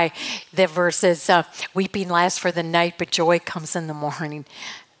that's why the verse says, weeping lasts for the night, but joy comes in the morning.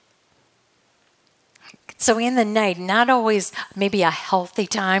 So in the night, not always maybe a healthy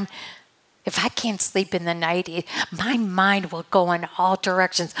time. If I can't sleep in the night, my mind will go in all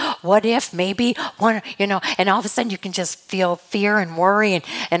directions. What if, maybe, and all of a sudden you can just feel fear and worry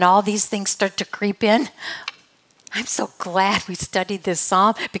and all these things start to creep in. I'm so glad we studied this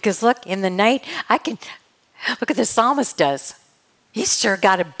psalm because look, in the night, look what the psalmist does. He's sure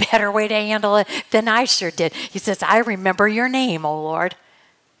got a better way to handle it than I sure did. He says, I remember your name, O Lord.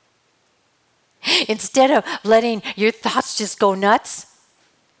 Instead of letting your thoughts just go nuts,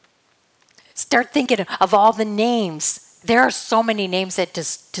 start thinking of all the names. There are so many names that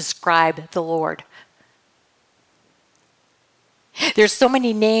describe the Lord. There's so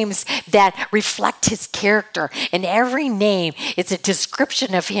many names that reflect his character. And every name is a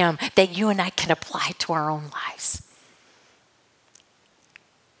description of him that you and I can apply to our own lives.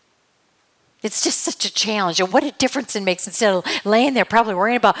 It's just such a challenge. And what a difference it makes instead of laying there probably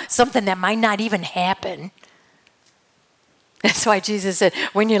worrying about something that might not even happen. That's why Jesus said,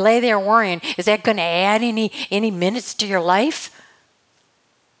 when you lay there worrying, is that going to add any minutes to your life?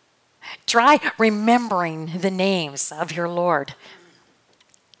 Try remembering the names of your Lord,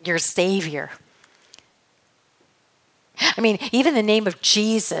 your Savior. I mean, even the name of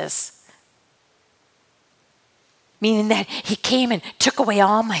Jesus, meaning that he came and took away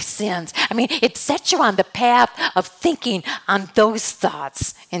all my sins. I mean, it sets you on the path of thinking on those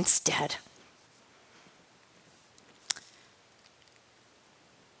thoughts instead.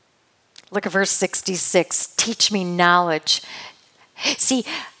 Look at verse 66. Teach me knowledge. See,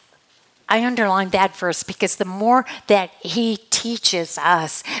 I underlined that verse because the more that he teaches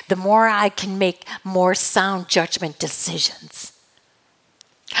us, the more I can make more sound judgment decisions.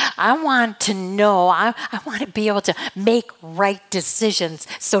 I want to know, I want to be able to make right decisions.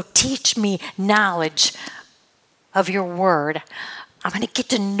 So teach me knowledge of your word. I'm going to get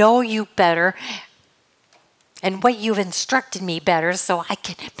to know you better and what you've instructed me better so I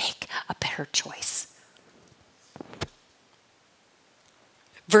can make a better choice.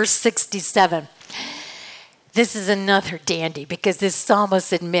 Verse 67. This is another dandy because this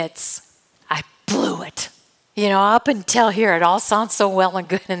psalmist admits, I blew it. You know, up until here, it all sounds so well and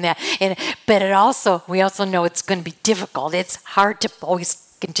good in that. But we also know it's going to be difficult. It's hard to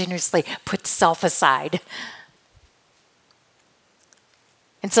always continuously put self aside.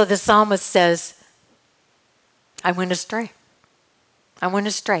 And so the psalmist says, I went astray. I went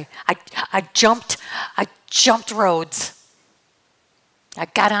astray. I jumped roads. I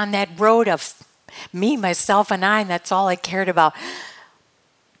got on that road of me, myself, and I, and that's all I cared about.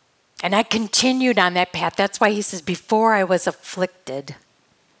 And I continued on that path. That's why he says, before I was afflicted.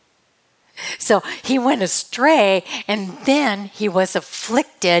 So he went astray, and then he was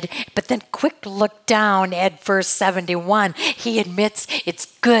afflicted. But then quick look down at verse 71. He admits, it's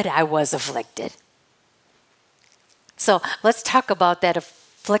good I was afflicted. So let's talk about that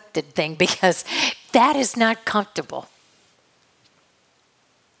afflicted thing, because that is not comfortable.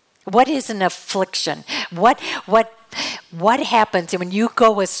 What is an affliction? What happens when you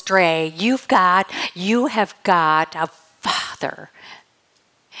go astray? You have got a Father.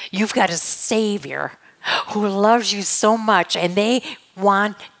 You've got a Savior who loves you so much, and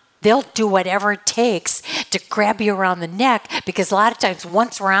they'll do whatever it takes to grab you around the neck, because a lot of times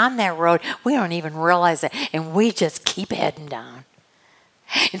once we're on that road, we don't even realize it, and we just keep heading down.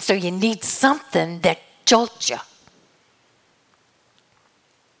 And so you need something that jolts you.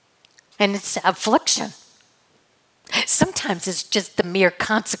 And it's affliction. Sometimes it's just the mere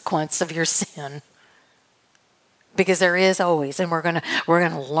consequence of your sin. Because there is always, and we're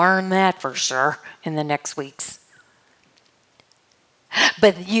gonna learn that for sure in the next weeks.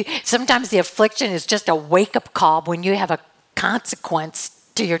 But sometimes the affliction is just a wake-up call when you have a consequence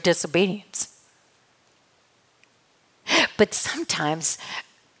to your disobedience. But sometimes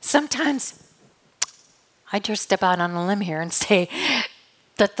I just step out on a limb here and say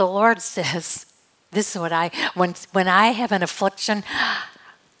that the Lord says, this is what when I have an affliction,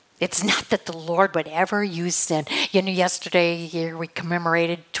 it's not that the Lord would ever use sin. You know, yesterday here we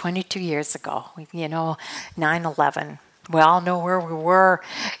commemorated 22 years ago, 9/11. We all know where we were.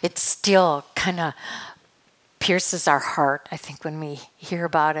 It still kind of pierces our heart, I think, when we hear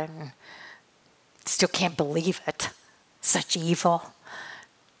about it, and still can't believe it. Such evil.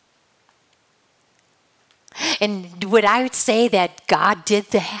 And would I say that God did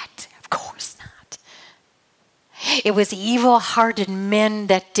that? Of course not. It was evil-hearted men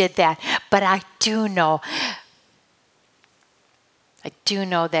that did that. But I do know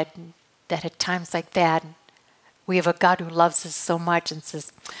that at times like that, we have a God who loves us so much and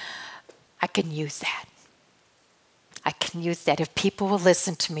says, I can use that. I can use that. If people will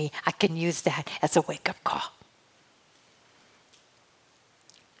listen to me, I can use that as a wake-up call.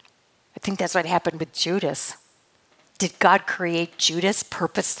 I think that's what happened with Judas. Did God create Judas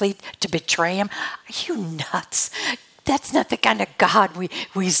purposely to betray him? Are you nuts? That's not the kind of God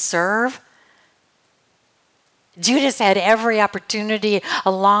we serve. Judas had every opportunity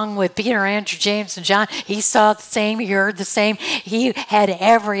along with Peter, Andrew, James, and John. He saw the same, he heard the same. He had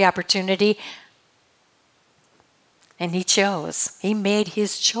every opportunity. And he chose. He made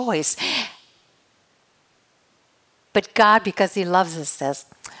his choice. But God, because he loves us, says,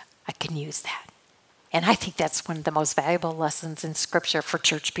 I can use that. And I think that's one of the most valuable lessons in Scripture for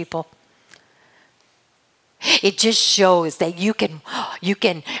church people. It just shows that you can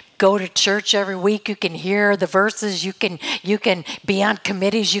go to church every week. You can hear the verses. You can be on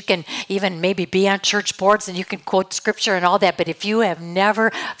committees. You can even maybe be on church boards, and you can quote Scripture and all that. But if you have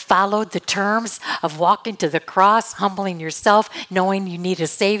never followed the terms of walking to the cross, humbling yourself, knowing you need a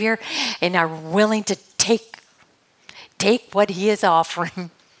Savior, and are willing to take take what he is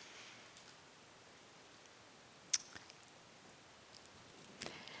offering.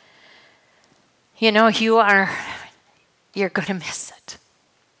 You know, you're going to miss it.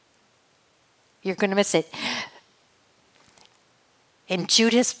 You're going to miss it. And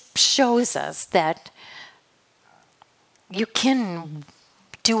Judas shows us that you can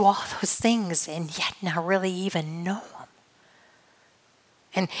do all those things and yet not really even know them.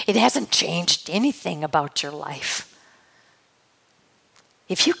 And it hasn't changed anything about your life.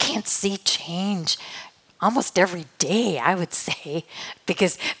 If you can't see change almost every day, I would say,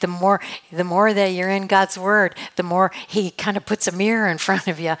 because the more that you're in God's Word, the more he kind of puts a mirror in front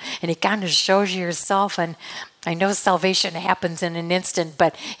of you and he kind of shows you yourself. And I know salvation happens in an instant,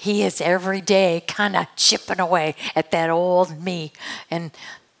 but he is every day kind of chipping away at that old me and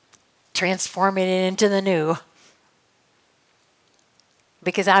transforming it into the new.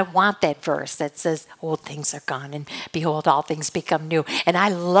 Because I want that verse that says, old things are gone and behold, all things become new. And I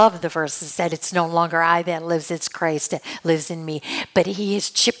love the verse that said, it's no longer I that lives, it's Christ that lives in me. But he is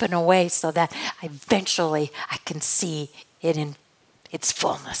chipping away so that eventually I can see it in its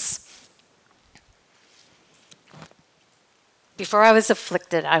fullness. Before I was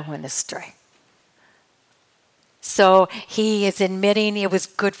afflicted, I went astray. So he is admitting it was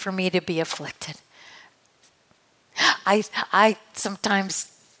good for me to be afflicted. I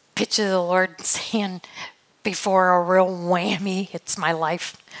sometimes picture the Lord saying before a real whammy hits my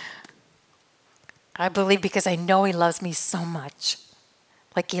life. I believe because I know he loves me so much,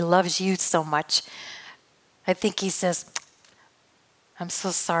 like he loves you so much. I think he says, I'm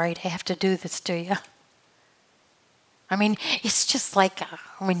so sorry to have to do this to you. I mean, it's just like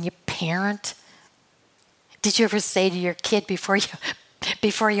when you parent. Did you ever say to your kid before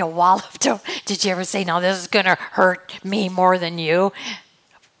you walloped him, did you ever say, no, this is going to hurt me more than you?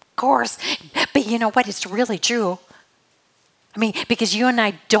 Of course. But you know what? It's really true. I mean, because you and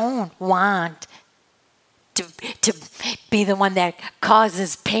I don't want to be the one that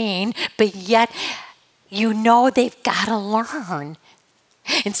causes pain, but yet you know they've got to learn.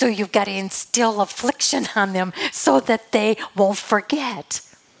 And so you've got to instill affliction on them so that they won't forget.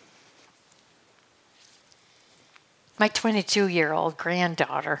 My 22-year-old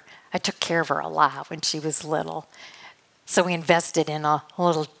granddaughter, I took care of her a lot when she was little. So we invested in a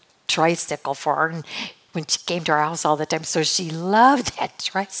little tricycle for her. And when she came to our house all the time, so she loved that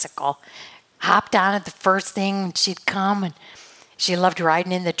tricycle. Hopped on it the first thing when she'd come, and she loved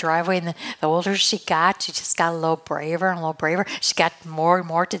riding in the driveway. And the older she got, she just got a little braver and a little braver. She got more and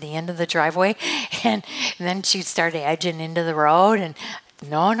more to the end of the driveway. And then she started edging into the road. And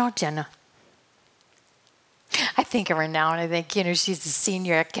no, Jenna. I think of her now, and I think, she's a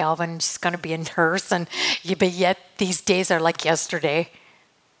senior at Calvin. She's going to be a nurse, but yet these days are like yesterday.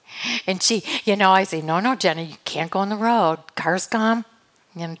 And she, I say, no, Jenna, you can't go on the road. Cars come.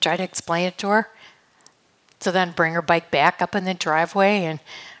 Try to explain it to her. So then bring her bike back up in the driveway, and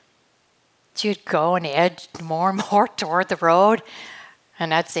she'd go and edge more and more toward the road.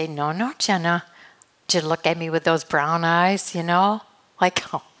 And I'd say, no, Jenna. She'd look at me with those brown eyes,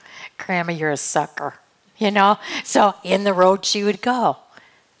 like, oh, Grandma, you're a sucker. So in the road she would go.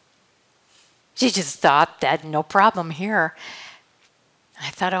 She just thought that no problem here. I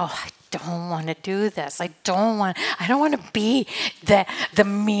thought, I don't want to do this. I don't want to be the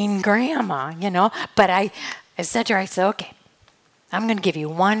mean grandma, But I said to her, okay, I'm going to give you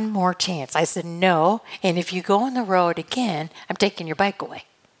one more chance. I said, no, and if you go on the road again, I'm taking your bike away.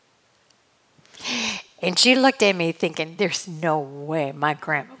 And she looked at me thinking, there's no way my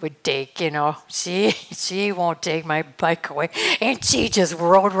grandma would take, she won't take my bike away. And she just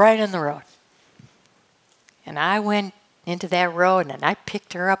rode right in the road. And I went into that road and I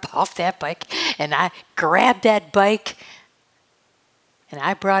picked her up off that bike and I grabbed that bike and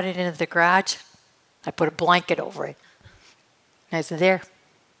I brought it into the garage. I put a blanket over it. And I said, there.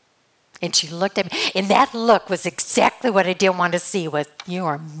 And she looked at me, and that look was exactly what I didn't want to see, was, you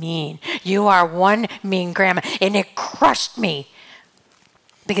are mean. You are one mean grandma. And it crushed me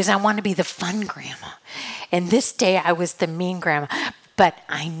because I want to be the fun grandma. And this day I was the mean grandma. But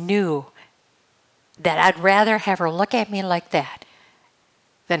I knew that I'd rather have her look at me like that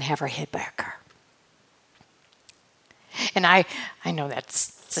than have her hit by a car. And I know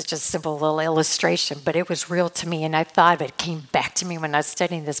that's such a simple little illustration, but it was real to me, and I thought of it. It came back to me when I was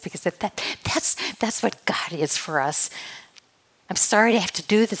studying this because that's what God is for us. I'm sorry to have to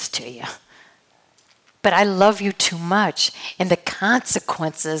do this to you, but I love you too much, and the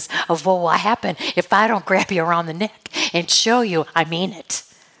consequences of what will happen if I don't grab you around the neck and show you I mean it.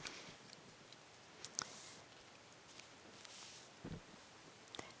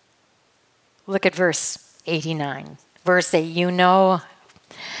 Look at verse 89 verse that you know,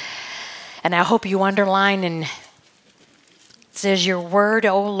 and I hope you underline, and it says, your word,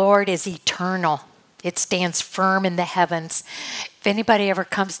 O Lord, is eternal. It stands firm in the heavens. If anybody ever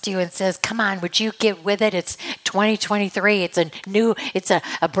comes to you and says, come on, would you get with it? It's 2023. It's a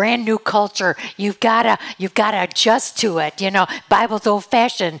brand new culture. You've gotta adjust to it. Bible's old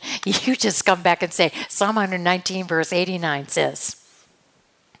fashioned. You just come back and say, Psalm 119 verse 89 says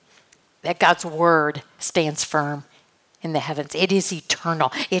that God's word stands firm in the heavens. It is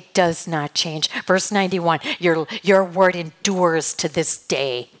eternal. It does not change. Verse 91, your word endures to this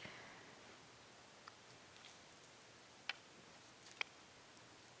day.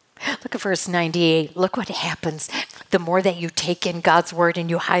 Look at verse 98. Look what happens. The more that you take in God's word and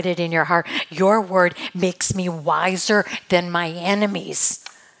you hide it in your heart, your word makes me wiser than my enemies.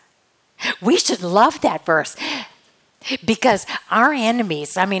 We should love that verse because our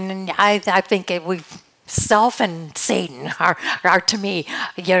enemies, I think self and Satan are to me,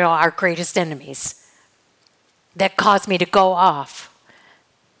 our greatest enemies that cause me to go off.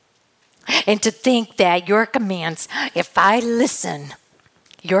 And to think that your commands, if I listen,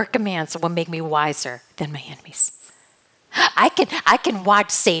 your commands will make me wiser than my enemies. I can watch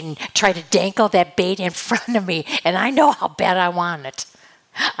Satan try to dangle that bait in front of me, and I know how bad I want it.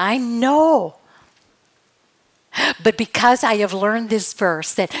 I know. But because I have learned this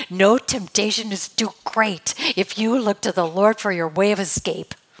verse, that no temptation is too great if you look to the Lord for your way of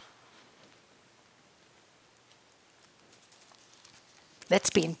escape. That's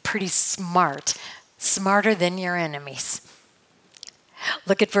being pretty smart, smarter than your enemies.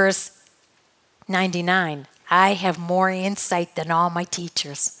 Look at verse 99. I have more insight than all my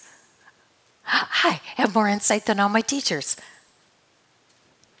teachers. I have more insight than all my teachers.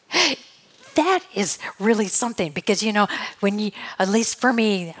 That is really something because, at least for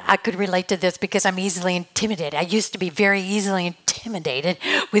me, I could relate to this because I'm easily intimidated. I used to be very easily intimidated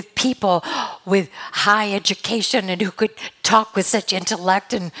with people with high education and who could talk with such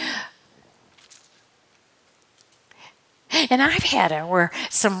intellect and I've had it where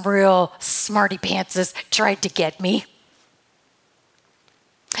some real smarty pantses tried to get me.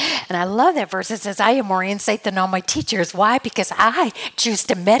 And I love that verse. It says, I have more insight than all my teachers. Why? Because I choose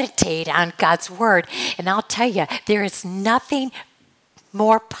to meditate on God's word. And I'll tell you, there is nothing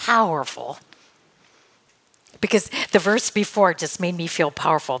more powerful. Because the verse before just made me feel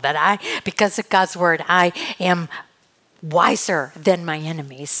powerful. That because of God's word, I am wiser than my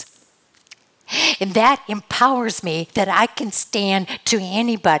enemies. And that empowers me that I can stand to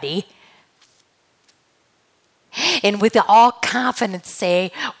anybody and with all confidence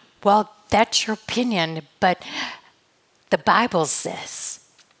say, well, that's your opinion, but the Bible says.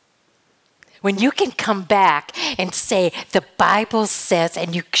 When you can come back and say, the Bible says,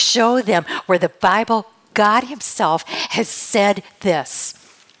 and you show them where the Bible, God himself has said this,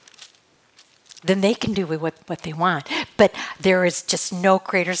 then they can do what they want. But there is just no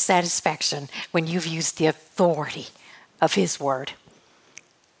greater satisfaction when you've used the authority of his word.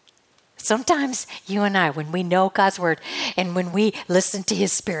 Sometimes you and I, when we know God's word and when we listen to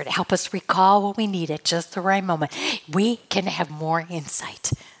his spirit, help us recall what we need at just the right moment, we can have more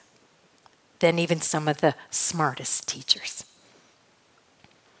insight than even some of the smartest teachers.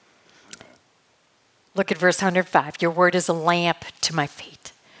 Look at verse 105. Your word is a lamp to my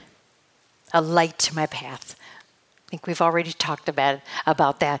feet, a light to my path. I think we've already talked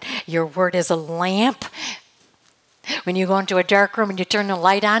about that. Your word is a lamp. When you go into a dark room and you turn the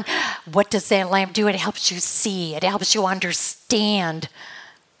light on, what does that lamp do? It helps you see. It helps you understand.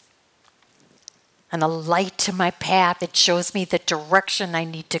 And a light to my path. It shows me the direction I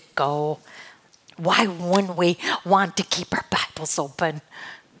need to go. Why wouldn't we want to keep our Bibles open?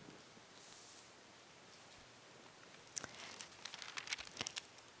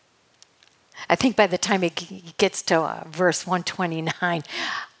 I think by the time it gets to verse 129,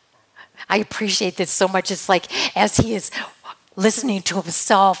 I appreciate this so much. It's like as he is listening to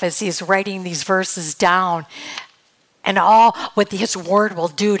himself, as he is writing these verses down, and all what his word will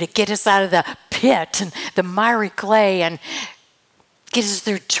do to get us out of the pit and the miry clay and get us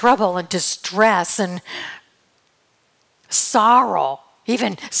through trouble and distress and sorrow,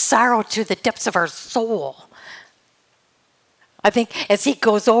 even sorrow to the depths of our soul. I think as he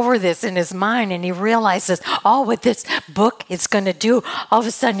goes over this in his mind and he realizes, what this book is going to do, all of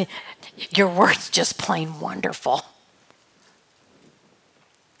a sudden, your word's just plain wonderful.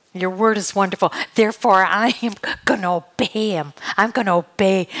 Your word is wonderful. Therefore, I am going to obey him. I'm going to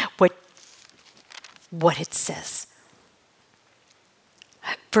obey what it says.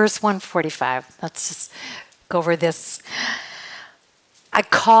 Verse 145. Let's just go over this. I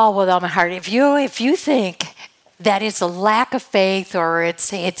call with all my heart. If you think that it's a lack of faith or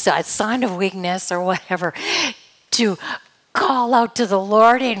it's a sign of weakness or whatever to call out to the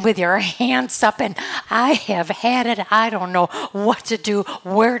Lord and with your hands up and I have had it. I don't know what to do,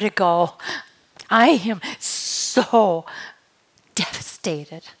 where to go. I am so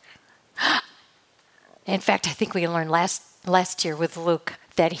devastated. In fact, I think we learned last year with Luke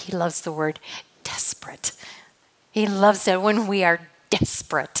that he loves the word desperate. He loves it when we are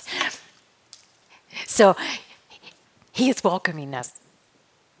desperate. So he is welcoming us.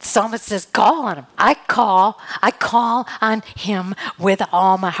 The psalmist says, call on him. I call on him with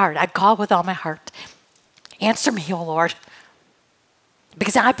all my heart. I call with all my heart. Answer me, O Lord.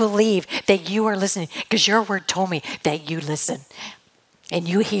 Because I believe that you are listening. Because your word told me that you listen. And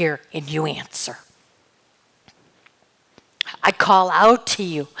you hear and you answer. I call out to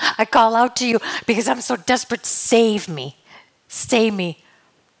you. I call out to you because I'm so desperate. Save me. Save me.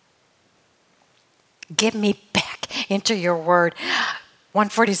 Get me back into your word.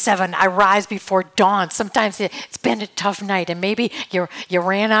 147, I rise before dawn. Sometimes it's been a tough night and maybe you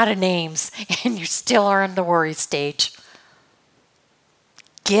ran out of names and you still are in the worry stage.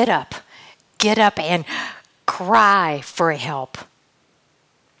 Get up and cry for help.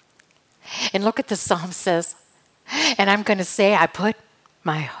 And look at the psalm says, and I'm going to say, I put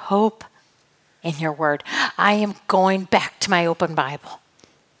my hope in your word. I am going back to my open Bible.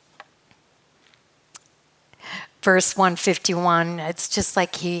 Verse 151, it's just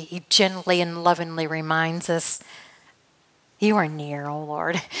like he gently and lovingly reminds us, you are near, O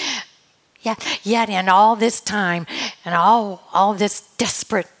Lord. Yet in all this time and all this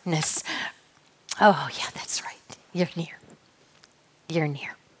desperateness, oh yeah, that's right. You're near. You're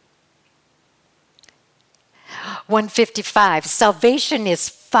near. 155, salvation is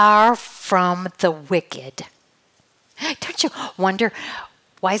far from the wicked. Don't you wonder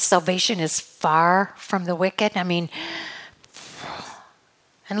why salvation is far from the wicked? I mean,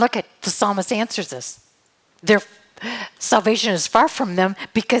 and look at the psalmist answers this. Their salvation is far from them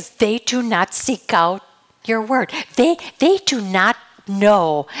because they do not seek out your word. They do not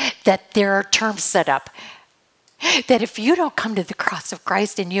know that there are terms set up. That if you don't come to the cross of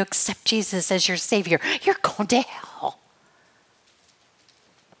Christ and you accept Jesus as your Savior, you're going to hell.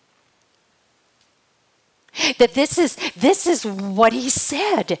 That this is what he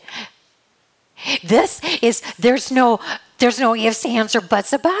said. There's no ifs, ands, or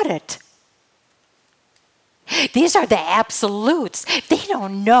buts about it. These are the absolutes. They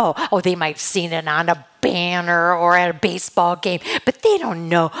don't know. Oh, they might have seen it on a banner or at a baseball game, but they don't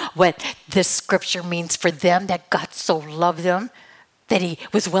know what this scripture means for them, that God so loved them, that he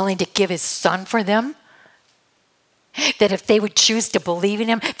was willing to give his son for them, that if they would choose to believe in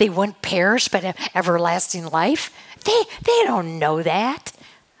him, they wouldn't perish but have everlasting life. They don't know that.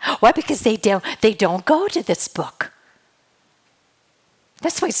 Why? Because they don't go to this book.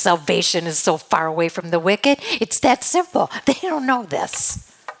 That's why salvation is so far away from the wicked. It's that simple. They don't know this.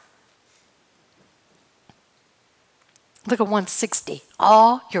 Look at 160.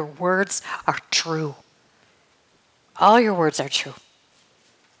 All your words are true. All your words are true.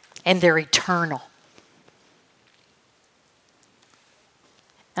 And they're eternal.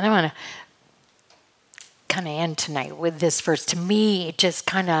 And I want to kind of end tonight with this verse. To me, it just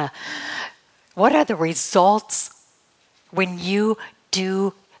kind of, what are the results when you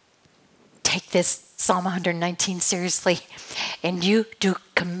do take this Psalm 119 seriously and you do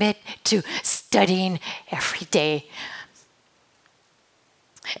commit to studying every day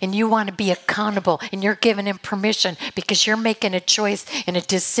and you want to be accountable and you're giving him permission because you're making a choice and a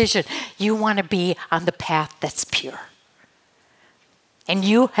decision. You want to be on the path that's pure. And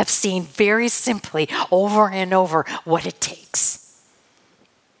you have seen very simply over and over what it takes.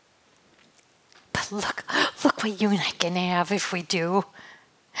 But look what you and I can have if we do.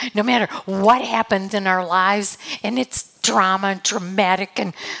 No matter what happens in our lives, and it's drama and dramatic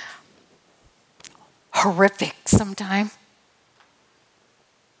and horrific sometimes.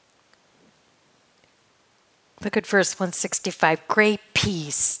 Look at verse 165. Great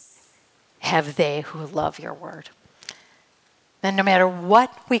peace have they who love your word. Then no matter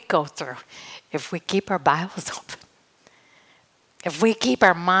what we go through, if we keep our Bibles open, if we keep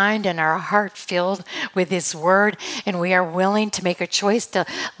our mind and our heart filled with his word and we are willing to make a choice to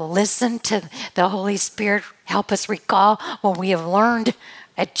listen to the Holy Spirit, help us recall what we have learned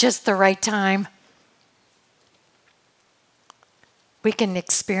at just the right time, we can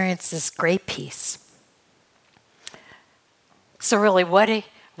experience this great peace. So really, what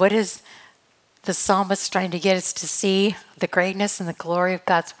is the psalmist trying to get us to see? The greatness and the glory of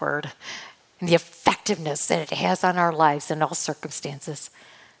God's word and the effectiveness that it has on our lives in all circumstances.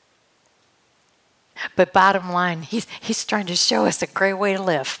 But bottom line, he's trying to show us a great way to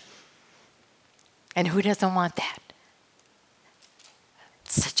live. And who doesn't want that?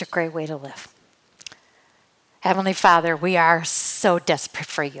 It's such a great way to live. Heavenly Father, we are so desperate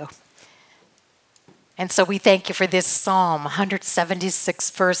for you. And so we thank you for this psalm, 176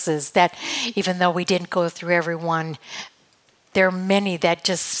 verses, that even though we didn't go through every one, there are many that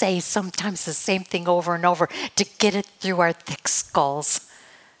just say sometimes the same thing over and over to get it through our thick skulls.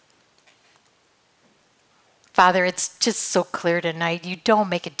 Father, it's just so clear tonight. You don't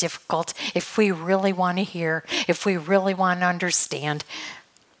make it difficult if we really want to hear, if we really want to understand.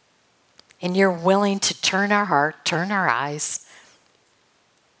 And you're willing to turn our heart, turn our eyes.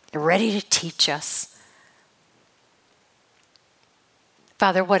 You're ready to teach us.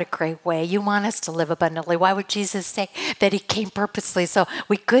 Father, what a great way. You want us to live abundantly. Why would Jesus say that he came purposely so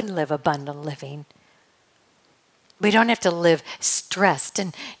we could live abundant living? We don't have to live stressed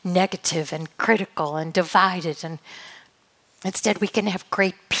and negative and critical and divided. And instead, we can have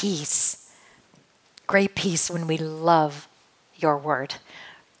great peace. Great peace when we love your word.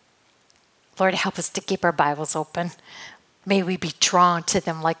 Lord, help us to keep our Bibles open. May we be drawn to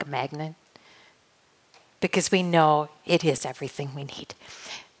them like a magnet, because we know it is everything we need.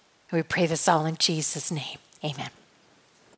 We pray this all in Jesus' name. Amen.